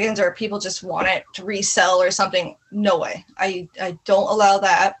water dragons, or people just want it to resell or something, no way. I don't allow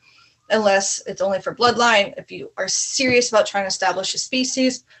that unless it's only for bloodline. If you are serious about trying to establish a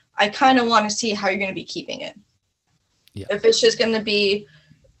species, I kind of want to see how you're going to be keeping it. Yeah. If it's just going to be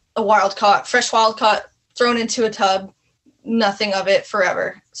a fresh wild caught thrown into a tub, nothing of it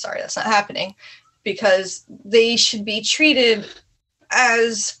forever. Sorry, that's not happening, because they should be treated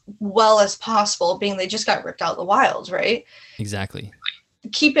as well as possible, being they just got ripped out of the wild, right? Exactly.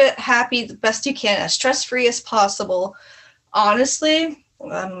 Keep it happy the best you can, as stress-free as possible. Honestly,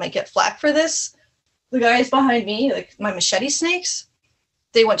 I might get flack for this. The guys behind me, like my machete snakes,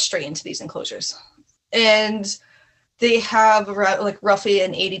 they went straight into these enclosures. And they have like roughly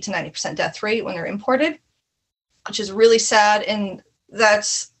an 80 to 90% death rate when they're imported, which is really sad. And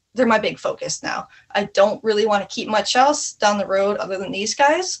they're my big focus now. I don't really want to keep much else down the road other than these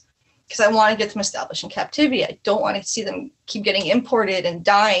guys, because I want to get them established in captivity. I don't want to see them keep getting imported and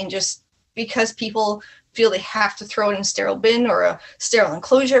dying just because people feel they have to throw it in a sterile bin or a sterile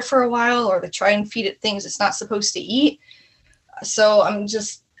enclosure for a while, or they try and feed it things it's not supposed to eat. So I'm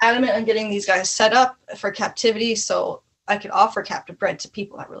just adamant on getting these guys set up for captivity so I could offer captive bred to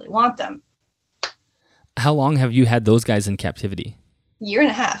people that really want them. How long have you had those guys in captivity? Year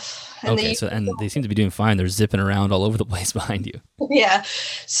and a half. And okay, and they seem to be doing fine. They're zipping around all over the place behind you. Yeah.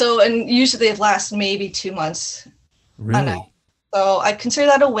 So, and usually they last maybe 2 months. Really? So I consider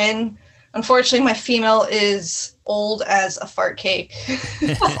that a win. Unfortunately, my female is old as a fart cake.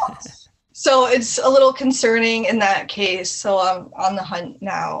 So it's a little concerning in that case. So I'm on the hunt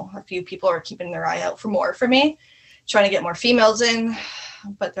now. A few people are keeping their eye out for more for me, trying to get more females in,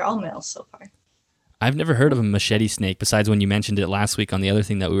 but they're all males so far. I've never heard of a machete snake besides when you mentioned it last week on the other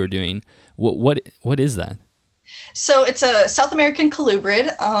thing that we were doing. What is that? So it's a South American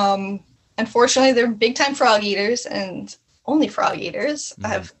colubrid. Unfortunately, they're big time frog eaters and only frog eaters.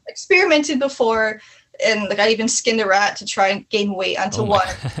 Mm. I've experimented before, and like I even skinned a rat to try and gain weight onto one.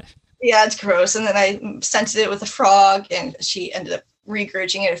 Yeah, it's gross. And then I scented it with a frog, and she ended up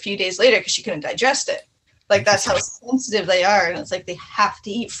regurgitating it a few days later because she couldn't digest it. Like, that's how sensitive they are. And it's like they have to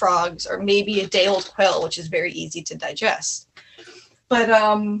eat frogs or maybe a day-old quail, which is very easy to digest. But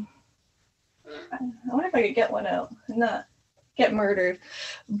I wonder if I could get one out and not get murdered.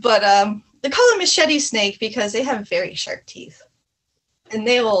 But they call them machete snake because they have very sharp teeth. And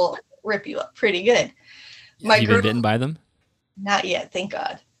they will rip you up pretty good. Have you been bitten by them? Not yet, thank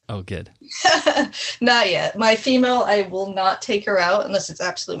God. Oh, good. Not yet. My female, I will not take her out unless it's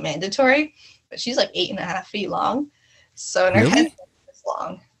absolute mandatory. But she's like 8.5 feet long. So and her Really? head is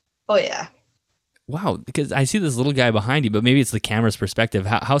long. Oh yeah. Wow, because I see this little guy behind you, but maybe it's the camera's perspective.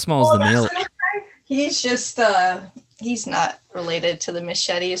 How small is the male? He's just he's not related to the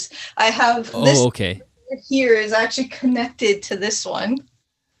machetes. I have this Okay. here is actually connected to this one.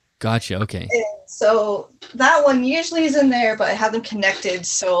 Gotcha. Okay. And so that one usually is in there, but I have them connected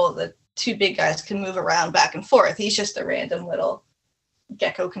so the two big guys can move around back and forth. He's just a random little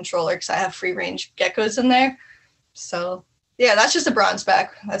gecko controller because I have free range geckos in there. So yeah, that's just a bronze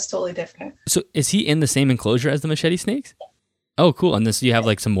back. That's totally different. So is he in the same enclosure as the machete snakes? Oh, cool. And this, you have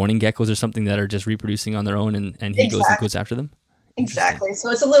like some morning geckos or something that are just reproducing on their own, and he goes after them? Exactly.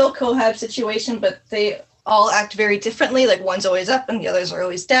 So it's a little cohab situation, but they all act very differently. Like one's always up and the others are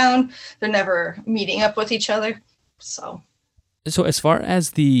always down. They're never meeting up with each other. So as far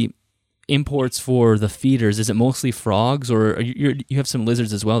as the imports for the feeders, is it mostly frogs, or you have some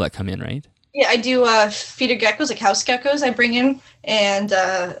lizards as well that come in, right? yeah, I do feeder geckos, like house geckos I bring in, and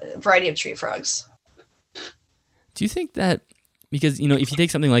a variety of tree frogs. Do you think that, because, if you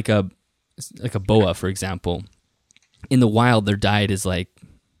take something like a boa, for example, in the wild, their diet is like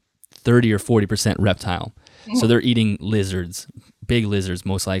 30 or 40% reptile. Mm-hmm. So they're eating lizards, big lizards,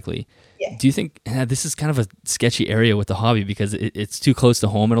 most likely. Yeah. Do you think this is kind of a sketchy area with the hobby because it's too close to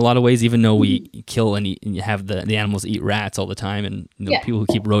home in a lot of ways, even though we kill and eat, and you have the animals eat rats all the time, and people who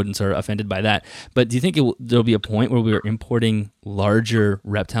keep rodents are offended by that. But do you think there'll be a point where we're importing larger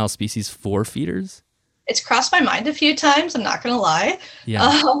reptile species for feeders? It's crossed my mind a few times, I'm not going to lie.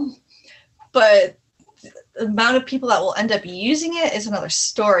 Yeah. But the amount of people that will end up using it is another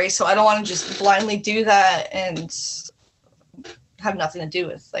story. So I don't want to just blindly do that and have nothing to do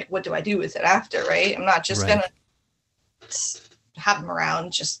with, like, what do I do with it after, right? I'm not just going to have them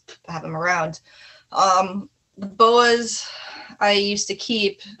around, just have them around. The boas I used to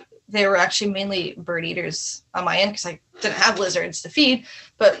keep, they were actually mainly bird eaters on my end because I didn't have lizards to feed,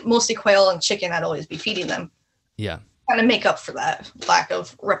 but mostly quail and chicken, I'd always be feeding them. Yeah. Kind of make up for that lack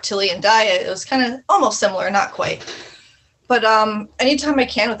of reptilian diet. It was kind of almost similar, not quite. But anytime I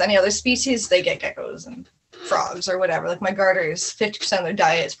can with any other species, they get geckos and frogs or whatever. Like my garters, 50% of their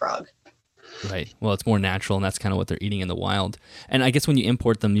diet is frog. Right. Well, it's more natural, and that's kind of what they're eating in the wild. And I guess when you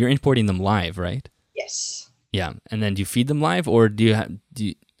import them, you're importing them live, right? Yes. Yeah. And then do you feed them live, or do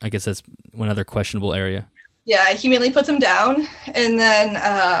you I guess that's one other questionable area. Yeah, I humanely put them down and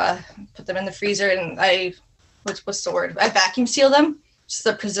then put them in the freezer, and what's the word? I vacuum seal them just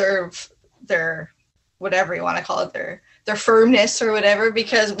to preserve their, whatever you want to call it, their firmness or whatever,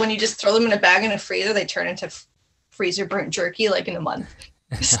 because when you just throw them in a bag in a freezer, they turn into freezer burnt jerky like in a month.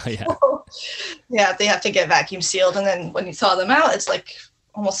 Yeah, they have to get vacuum sealed, and then when you thaw them out, it's like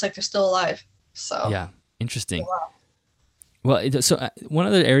almost like they're still alive. So yeah, interesting. Wow. Well, so one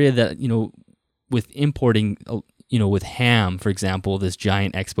other area that, with importing, with ham, for example, this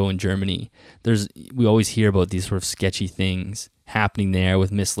giant expo in Germany, we always hear about these sort of sketchy things happening there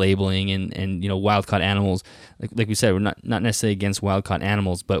with mislabeling and wild-caught animals. Like we said, we're not necessarily against wild-caught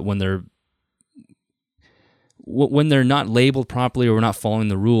animals, but when they're not labeled properly or we're not following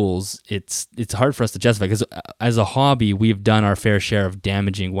the rules, it's hard for us to justify, because as a hobby, we've done our fair share of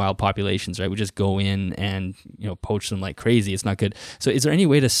damaging wild populations, right? We just go in and poach them like crazy. It's not good. So is there any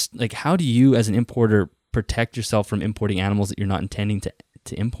way to, how do you as an importer protect yourself from importing animals that you're not intending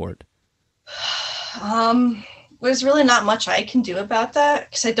to import? There's really not much I can do about that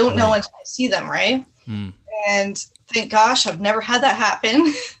because I don't know until I see them, right? And thank gosh, I've never had that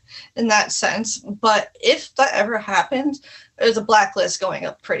happen in that sense. But if that ever happened, there's a blacklist going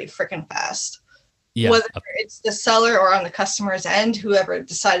up pretty freaking fast. Yeah. Whether it's the seller or on the customer's end, whoever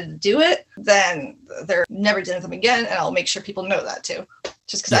decided to do it, then they're never doing them again. And I'll make sure people know that too.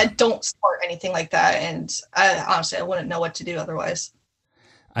 Just because I don't support anything like that. And I wouldn't know what to do otherwise.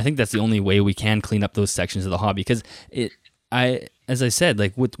 I think that's the only way we can clean up those sections of the hobby, because as I said,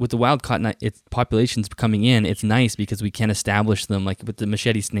 like with the wild caught populations coming in, it's nice because we can establish them. Like with the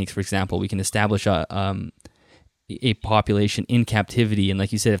machete snakes, for example, we can establish a population in captivity. And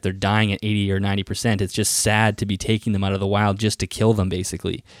like you said, if they're dying at 80 or 90%, it's just sad to be taking them out of the wild just to kill them,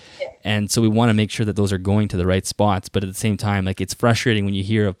 basically. Yeah. And so we want to make sure that those are going to the right spots. But at the same time, like, it's frustrating when you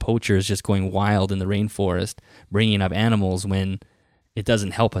hear of poachers just going wild in the rainforest, bringing up animals when it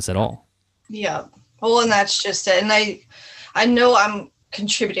doesn't help us at all. Yeah. Well, and that's just it. And I know I'm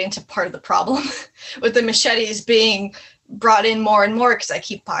contributing to part of the problem with the machetes being brought in more and more because I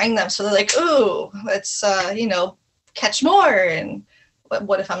keep buying them. So they're like, ooh, let's, catch more. And but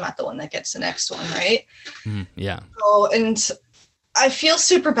what if I'm not the one that gets the next one, right? Yeah. So, and I feel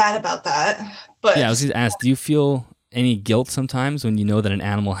super bad about that. But yeah, I was going to ask, do you feel any guilt sometimes when you know that an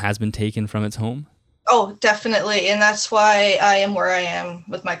animal has been taken from its home? Oh, definitely. And that's why I am where I am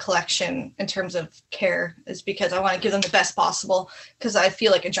with my collection in terms of care, is because I want to give them the best possible, because I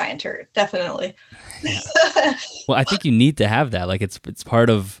feel like a giant turd. Definitely. Yeah. Well, I think you need to have that. Like it's part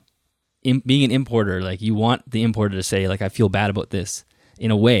of being an importer. Like you want the importer to say, like, I feel bad about this in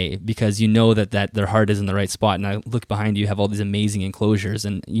a way, because you know that their heart is in the right spot. And I look behind you, have all these amazing enclosures,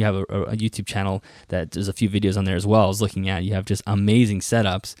 and you have a YouTube channel that there's a few videos on there as well. I was looking at, you have just amazing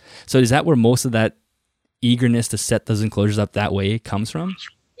setups. So is that where most of that eagerness to set those enclosures up that way comes from?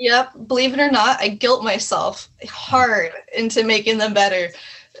 Yep. Believe it or not, I guilt myself hard into making them better.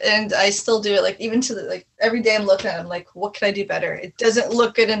 And I still do it. Like even to like every day I'm looking at them, like, what can I do better? It doesn't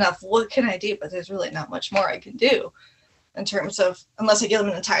look good enough. What can I do? But there's really not much more I can do in terms of, unless I give them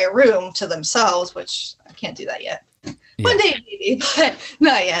an entire room to themselves, which I can't do that yet. Yeah. One day maybe, but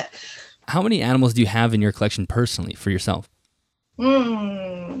not yet. How many animals do you have in your collection personally for yourself?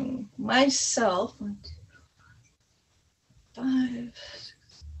 Myself, 1, 2,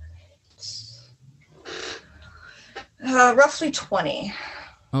 5, roughly 20.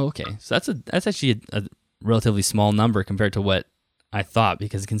 Oh, okay. So that's actually a relatively small number compared to what I thought,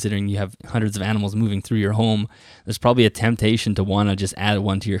 because considering you have hundreds of animals moving through your home, there's probably a temptation to want to just add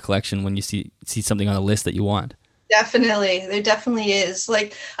one to your collection when you see something on the list that you want. Definitely. There definitely is.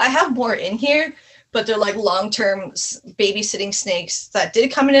 Like, I have more in here, but they're like long-term babysitting snakes that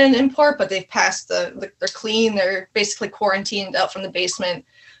did come in an import, but they've passed they're clean. They're basically quarantined out from the basement.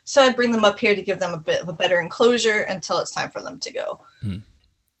 So I bring them up here to give them a bit of a better enclosure until it's time for them to go.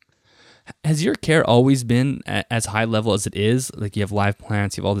 Has your care always been as high level as it is? Like, you have live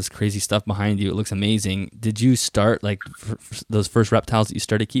plants, you have all this crazy stuff behind you. It looks amazing. Did you start, like, for those first reptiles that you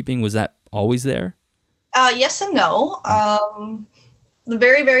started keeping, was that always there? Yes and no. The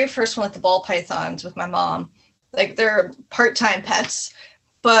very, very first one with the ball pythons with my mom, like, they're part-time pets,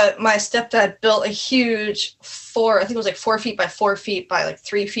 but my stepdad built a huge I think it was like 4 feet by 4 feet by like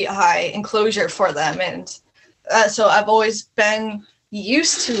 3 feet high enclosure for them. And so I've always been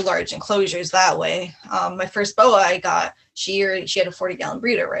used to large enclosures that way. My first boa I got, she had a 40-gallon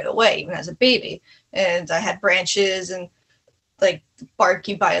breeder right away, even as a baby. And I had branches and like bark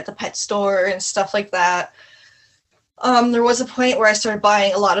you buy at the pet store and stuff like that. There was a point where I started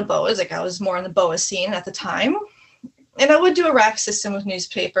buying a lot of boas. Like, I was more in the boa scene at the time. And I would do a rack system with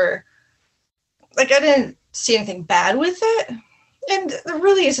newspaper. Like, I didn't see anything bad with it. And there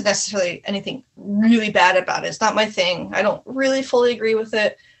really isn't necessarily anything really bad about it. It's not my thing. I don't really fully agree with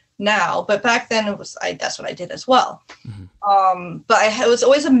it now. But back then, that's what I did as well. Mm-hmm. But it was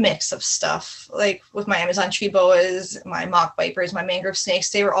always a mix of stuff. Like with my Amazon tree boas, my mock vipers, my mangrove snakes,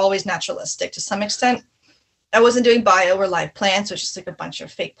 they were always naturalistic to some extent. I wasn't doing bio or live plants, which is like a bunch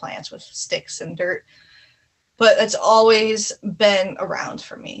of fake plants with sticks and dirt. But it's always been around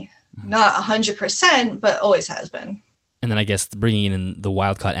for me. Not 100%, but always has been. And then I guess bringing in the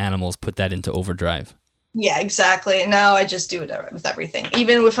wild-caught animals put that into overdrive. Yeah, exactly. Now I just do it with everything.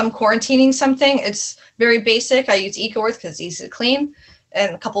 Even if I'm quarantining something, it's very basic. I use EcoEarth because it's easy to clean.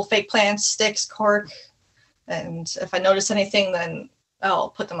 And a couple fake plants, sticks, cork. And if I notice anything, then I'll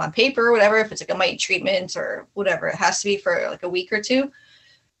put them on paper or whatever, if it's like a mite treatment or whatever. It has to be for like a week or two.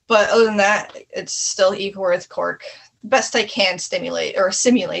 But other than that, it's still EcoEarth, cork. Best I can simulate.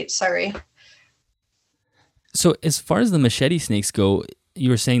 So as far as the machete snakes go, you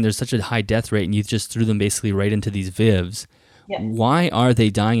were saying there's such a high death rate and you just threw them basically right into these vivs. Yes. Why are they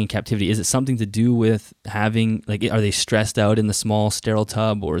dying in captivity? Is it something to do with having, like, are they stressed out in the small sterile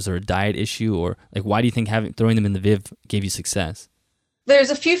tub, or is there a diet issue, or like, why do you think throwing them in the viv gave you success?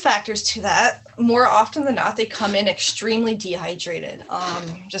 There's a few factors to that. More often than not, they come in extremely dehydrated,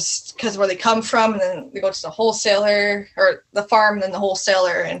 just because where they come from, and then they go to the wholesaler or the farm, and then the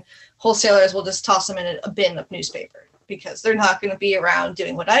wholesaler, and wholesalers will just toss them in a bin of newspaper because they're not going to be around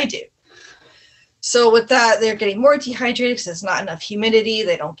doing what I do. So with that, they're getting more dehydrated because there's not enough humidity.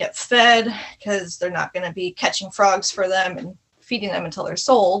 They don't get fed because they're not going to be catching frogs for them and feeding them until they're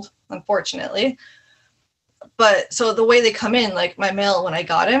sold, unfortunately. But so the way they come in, like my male, when I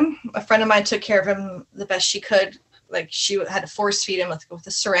got him, a friend of mine took care of him the best she could. Like, she had to force feed him with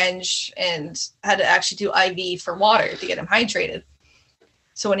a syringe and had to actually do IV for water to get him hydrated.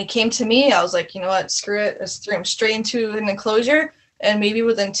 So when he came to me, I was like, you know what, screw it. I just threw him straight into an enclosure. And maybe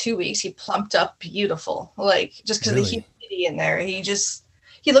within 2 weeks, he plumped up beautiful. Like, just because of the humidity in there.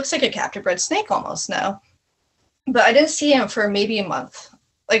 He looks like a captive bred snake almost now. But I didn't see him for maybe a month.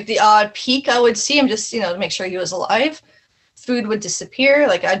 Like, the odd peak I would see him just, to make sure he was alive. food would disappear.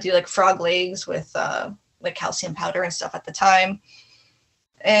 Like I'd do like frog legs with like calcium powder and stuff at the time.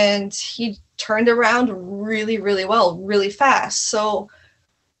 And he turned around really, really well, really fast. So,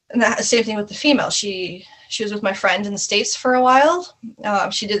 and that same thing with the female. She was with my friend in the States for a while.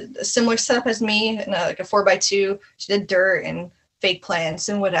 She did a similar setup as me, in like a 4x2. She did dirt and fake plants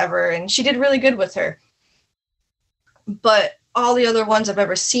and whatever, and she did really good with her. But all the other ones I've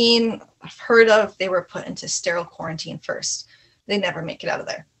ever seen, I've heard of, they were put into sterile quarantine first. They never make it out of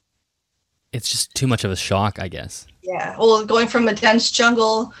there. It's just too much of a shock, I guess. Yeah. Well, going from a dense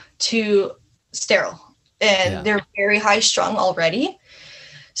jungle to sterile, and they're very high strung already.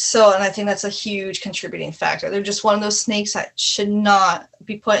 So, and I think that's a huge contributing factor. They're just one of those snakes that should not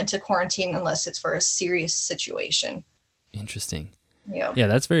be put into quarantine unless it's for a serious situation. Interesting. Yeah. Yeah,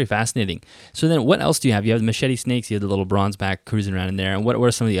 that's very fascinating. So then what else do you have? You have the machete snakes, you have the little bronze back cruising around in there. And what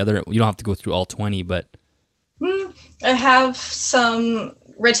are some of the other, you don't have to go through all 20, but. I have some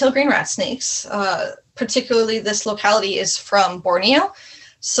red-tailed green rat snakes. Particularly this locality is from Borneo.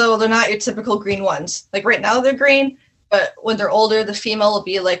 So they're not your typical green ones. Like right now they're green, but when they're older, the female will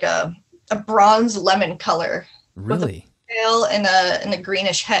be like a bronze lemon color. Really? With a tail and a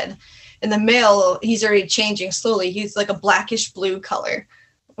greenish head. And the male, he's already changing slowly. He's like a blackish blue color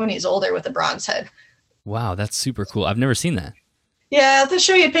when he's older with a bronze head. Wow, that's super cool. I've never seen that. Yeah, I'll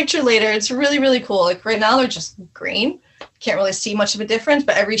show you a picture later. It's really, really cool. Like right now they're just green. Can't really see much of a difference,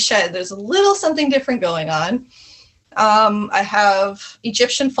 but every shed there's a little something different going on. I have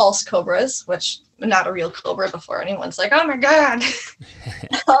Egyptian false cobras, which are not a real cobra before anyone's like, oh my God.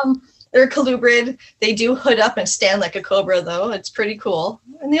 They're colubrid. They do hood up and stand like a cobra though. It's pretty cool.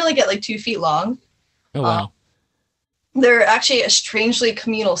 And they only get like 2 feet long. Oh, wow. They're actually a strangely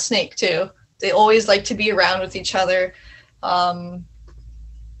communal snake too. They always like to be around with each other. They're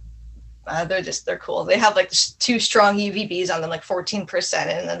cool. They have like 2 strong UVBs on them, like 14%.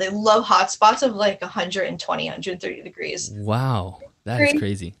 And then they love hot spots of like 120, 130 degrees. Wow. That is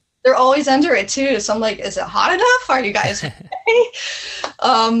crazy. They're always under it too. So I'm like, is it hot enough? Are you guys okay?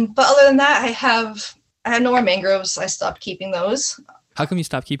 But other than that, I have no more mangroves. I stopped keeping those. How come you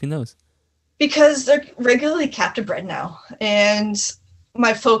stopped keeping those? Because they're regularly captive bred now. And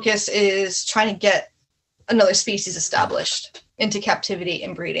my focus is trying to get another species established into captivity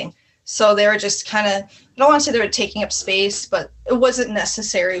and breeding. So they were just kind of, I don't want to say they were taking up space, but it wasn't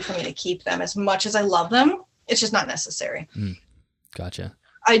necessary for me to keep them as much as I love them. It's just not necessary. Gotcha.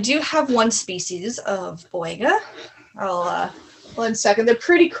 I do have one species of Boiga. I'll, 1 second. They're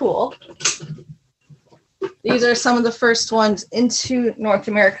pretty cool. These are some of the first ones into North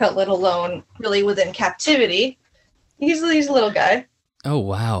America, let alone really within captivity. He's a little guy. Oh,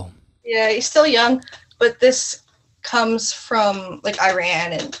 wow. Yeah, he's still young, but this comes from like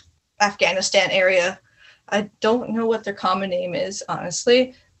Iran and Afghanistan area. I don't know what their common name is,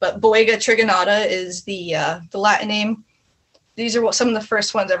 honestly, but Boiga trigonata is the Latin name. These are some of the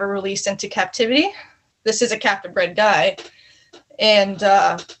first ones ever released into captivity. This is a captive bred guy. And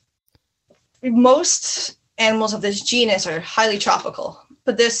most animals of this genus are highly tropical,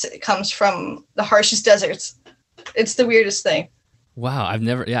 but this comes from the harshest deserts. It's the weirdest thing. Wow, I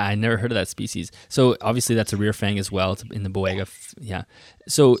never heard of that species. So obviously that's a rear fang as well in the Boiga. Yeah.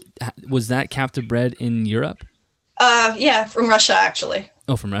 So was that captive bred in Europe? Yeah, from Russia actually.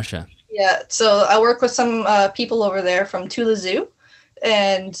 Oh, from Russia. Yeah, so I work with some people over there from Tula Zoo,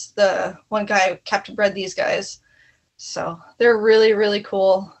 and the one guy captive bred these guys. So they're really, really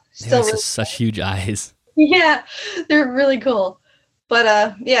cool. Still really such huge eyes. Yeah, they're really cool.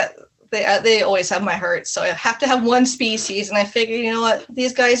 But yeah, they always have my heart. So I have to have one species, and I figure, you know what,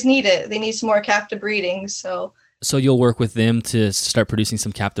 these guys need it. They need some more captive breeding. So you'll work with them to start producing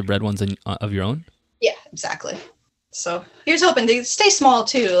some captive bred ones of your own? Yeah, exactly. So here's hoping they stay small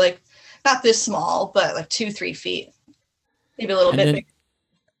too, like not this small, but like 2-3 feet, maybe a little bit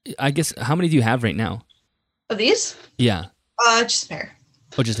bigger. I guess, how many do you have right now? Of these? Yeah. Just a pair.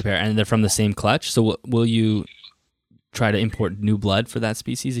 Oh, just a pair. And they're from the same clutch? So will you try to import new blood for that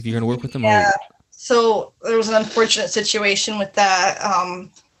species if you're going to work with them? Yeah. So there was an unfortunate situation with that.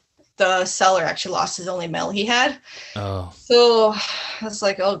 The seller actually lost his only male he had. Oh. So I was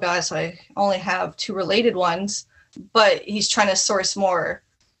like, oh, God, so I only have 2 related ones. But he's trying to source more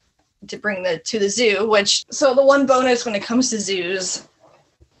to bring to the zoo, so the one bonus when it comes to zoos,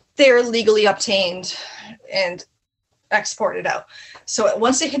 they're legally obtained and exported out. So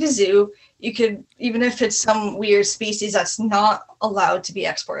once they hit a zoo, you could, even if it's some weird species that's not allowed to be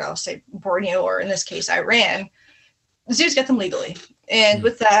exported, I'll say Borneo, or in this case, Iran, zoos get them legally. And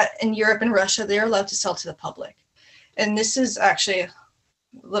with that, in Europe and Russia, they're allowed to sell to the public. And this is actually a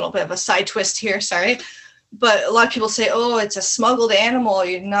little bit of a side twist here, sorry. But a lot of people say, oh, it's a smuggled animal.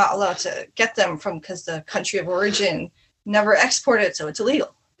 You're not allowed to get them from because the country of origin never exported it, so it's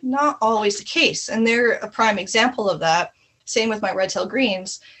illegal. Not always the case. And they're a prime example of that. Same with my red-tailed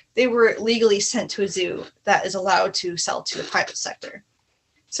greens. They were legally sent to a zoo that is allowed to sell to the private sector.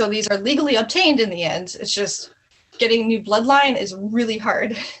 So these are legally obtained in the end. It's just getting a new bloodline is really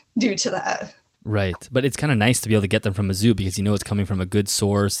hard due to that. Right. But it's kind of nice to be able to get them from a zoo because you know it's coming from a good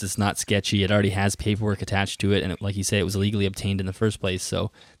source. It's not sketchy. It already has paperwork attached to it. And like you say, it was legally obtained in the first place.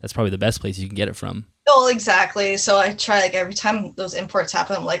 So that's probably the best place you can get it from. Oh, exactly. So I try, like, every time those imports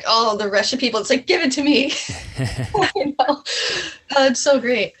happen, I'm like, oh, the Russian people, it's like, give it to me. You know? It's so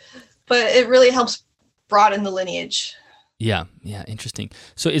great. But it really helps broaden the lineage. Yeah. Interesting.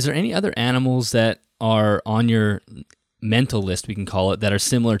 So is there any other animals that are on your mental list, we can call it, that are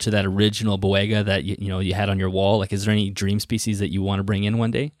similar to that original Boega that you had on your wall? Like, is there any dream species that you want to bring in one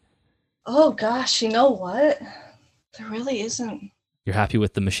day? Oh gosh, you know what? There really isn't. You're happy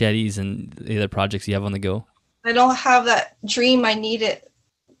with the machetes and the other projects you have on the go? I don't have that dream I need it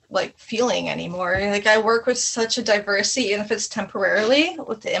like feeling anymore. Like, I work with such a diversity, even if it's temporarily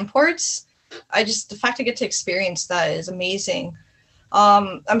with the imports. The fact I get to experience that is amazing.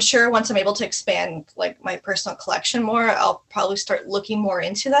 I'm sure once I'm able to expand like my personal collection more, I'll probably start looking more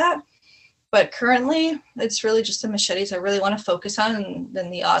into that. But currently, it's really just the machetes I really want to focus on, and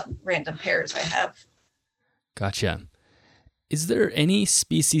then the odd random pairs I have. Gotcha. Is there any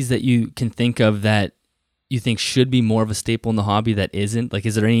species that you can think of that you think should be more of a staple in the hobby that isn't? Like,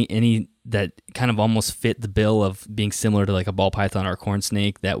 is there any that kind of almost fit the bill of being similar to like a ball python or a corn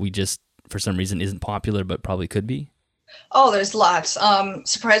snake that we just, for some reason, isn't popular but probably could be? Oh, there's lots.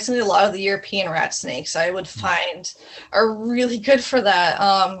 Surprisingly, a lot of the European rat snakes I would find are really good for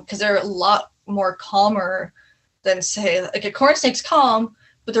that because they're a lot more calmer than, say, like a corn snake's calm,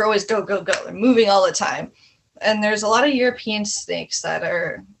 but they're always go, go, go. They're moving all the time. And there's a lot of European snakes that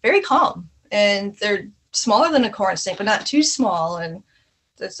are very calm, and they're smaller than a corn snake, but not too small. And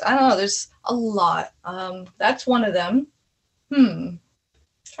I don't know, there's a lot. That's one of them. Trying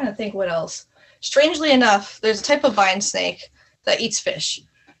to think what else. Strangely enough, there's a type of vine snake that eats fish.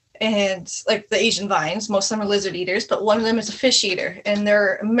 And like the Asian vines, most of them are lizard eaters, but one of them is a fish eater, and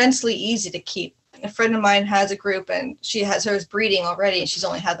they're immensely easy to keep. A friend of mine has a group, and she has hers breeding already, and she's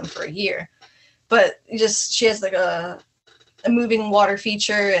only had them for a year. But she has like a moving water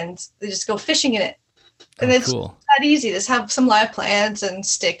feature, and they just go fishing in it. And it's cool. That easy. Just have some live plants and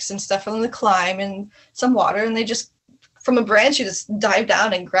sticks and stuff for them to climb, and some water, and they just, from a branch, you just dive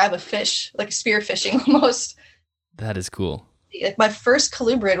down and grab a fish, like spear fishing almost. That is cool. Like, my first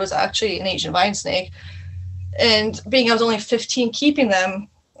colubrid was actually an Asian vine snake, and being I was only 15 keeping them,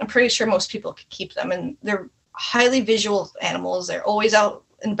 I'm pretty sure most people could keep them, and they're highly visual animals. They're always out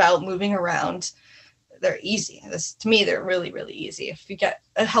and about, moving around. They're easy. To me, they're really, really easy if you get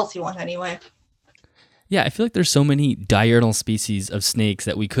a healthy one anyway. Yeah, I feel like there's so many diurnal species of snakes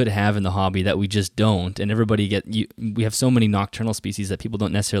that we could have in the hobby that we just don't, and we have so many nocturnal species that people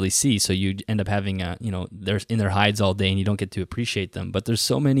don't necessarily see, so you end up having they're in their hides all day and you don't get to appreciate them. But there's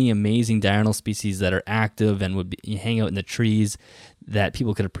so many amazing diurnal species that are active and hang out in the trees that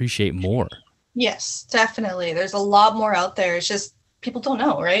people could appreciate more. Yes, definitely. There's a lot more out there. It's just people don't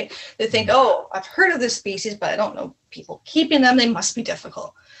know, right? They think, oh, I've heard of this species, but I don't know people keeping them. They must be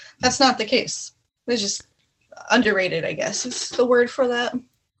difficult. That's not the case. They're just underrated, I guess, is the word for that.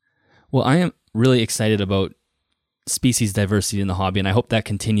 Well, I am really excited about species diversity in the hobby, and I hope that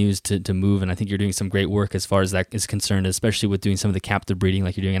continues to move, and I think you're doing some great work as far as that is concerned, especially with doing some of the captive breeding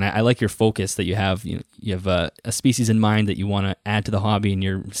like you're doing. And I like your focus that you have. You have a species in mind that you want to add to the hobby, and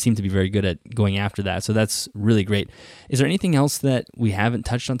you seem to be very good at going after that. So that's really great. Is there anything else that we haven't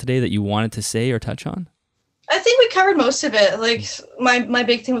touched on today that you wanted to say or touch on? I think we covered most of it. Like, my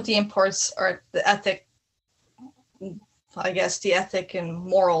big thing with the imports are the ethic, I guess, the ethic and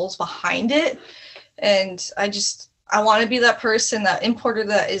morals behind it. And I want to be that person, that importer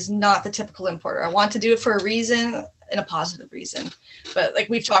that is not the typical importer. I want to do it for a reason, and a positive reason. But like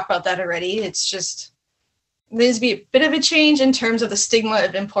we've talked about that already, it's just, there needs to be a bit of a change in terms of the stigma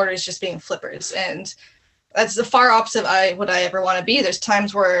of importers just being flippers. And that's the far opposite of what I ever want to be. There's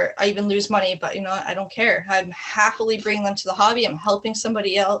times where I even lose money, but I don't care. I'm happily bringing them to the hobby. I'm helping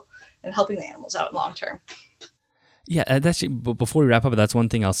somebody out and helping the animals out long term. Yeah, before we wrap up, that's one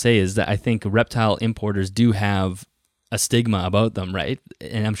thing I'll say is that I think reptile importers do have a stigma about them, right?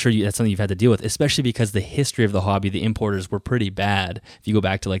 And I'm sure that's something you've had to deal with, especially because the history of the hobby, the importers were pretty bad. If you go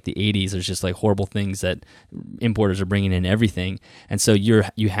back to like the 80s, there's just like horrible things that importers are bringing in everything. And so you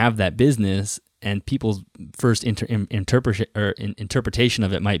have that business, and people's first interpretation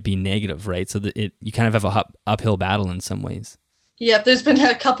of it might be negative, right? So that you kind of have a uphill battle in some ways. Yep, there's been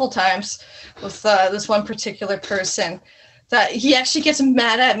a couple times with this one particular person that he actually gets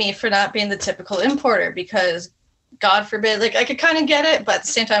mad at me for not being the typical importer because, God forbid, like I could kind of get it, but at the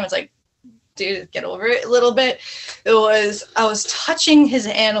same time, it's like, dude, get over it a little bit. I was touching his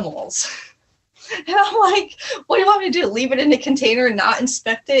animals. And I'm like, what do you want me to do? Leave it in a container and not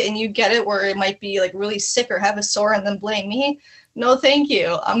inspect it, and you get it where it might be like really sick or have a sore and then blame me? No, thank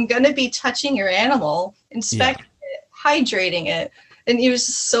you. I'm going to be touching your animal, inspecting it, hydrating it. And he was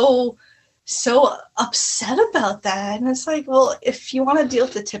so upset about that. And it's like, well, if you want to deal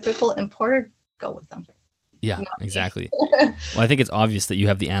with the typical importer, go with them. Yeah, exactly. Well, I think it's obvious that you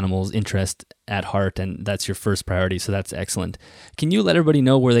have the animal's interest at heart, and that's your first priority, so that's excellent. Can you let everybody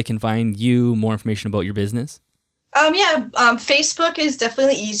know where they can find you, more information about your business? Facebook is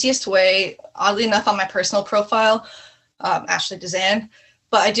definitely the easiest way. Oddly enough, on my personal profile, Ashley Dezan.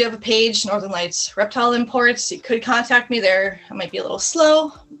 But I do have a page, Northern Lights Reptile Imports. You could contact me there. I might be a little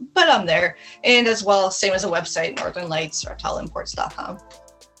slow, but I'm there. And as well, same as a website, northernlightsreptileimports.com.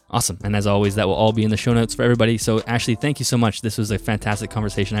 Awesome. And as always, that will all be in the show notes for everybody. So Ashley, thank you so much. This was a fantastic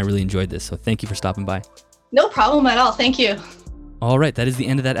conversation. I really enjoyed this. So thank you for stopping by. No problem at all. Thank you. All right, that is the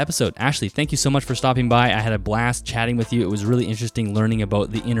end of that episode. Ashley, thank you so much for stopping by. I had a blast chatting with you. It was really interesting learning about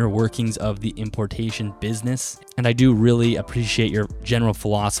the inner workings of the importation business. And I do really appreciate your general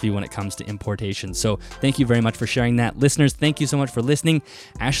philosophy when it comes to importation. So thank you very much for sharing that. Listeners, thank you so much for listening.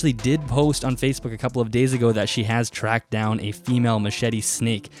 Ashley did post on Facebook a couple of days ago that she has tracked down a female machete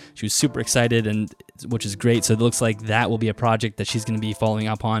snake. She was super excited, and which is great. So it looks like that will be a project that she's going to be following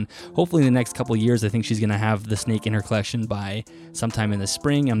up on. Hopefully in the next couple of years. I think she's going to have the snake in her collection by sometime in the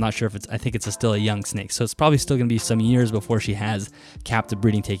spring. I'm not sure if I think it's still a young snake. So it's probably still going to be some years before she has captive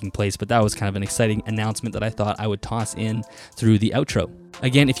breeding taking place. But that was kind of an exciting announcement that I thought I would toss in through the outro.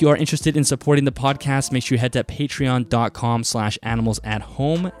 Again, if you are interested in supporting the podcast, make sure you head to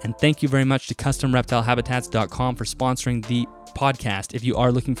patreon.com/animalsathome. And thank you very much to customreptilehabitats.com for sponsoring the podcast. If you are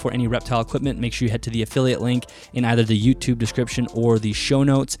looking for any reptile equipment, make sure you head to the affiliate link in either the YouTube description or the show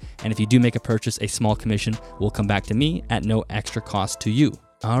notes. And if you do make a purchase, a small commission will come back to me at no extra cost to you.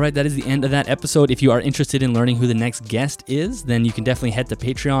 All right, that is the end of that episode. If you are interested in learning who the next guest is, then you can definitely head to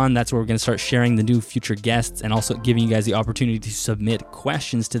Patreon. That's where we're going to start sharing the new future guests and also giving you guys the opportunity to submit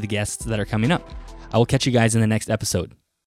questions to the guests that are coming up. I will catch you guys in the next episode.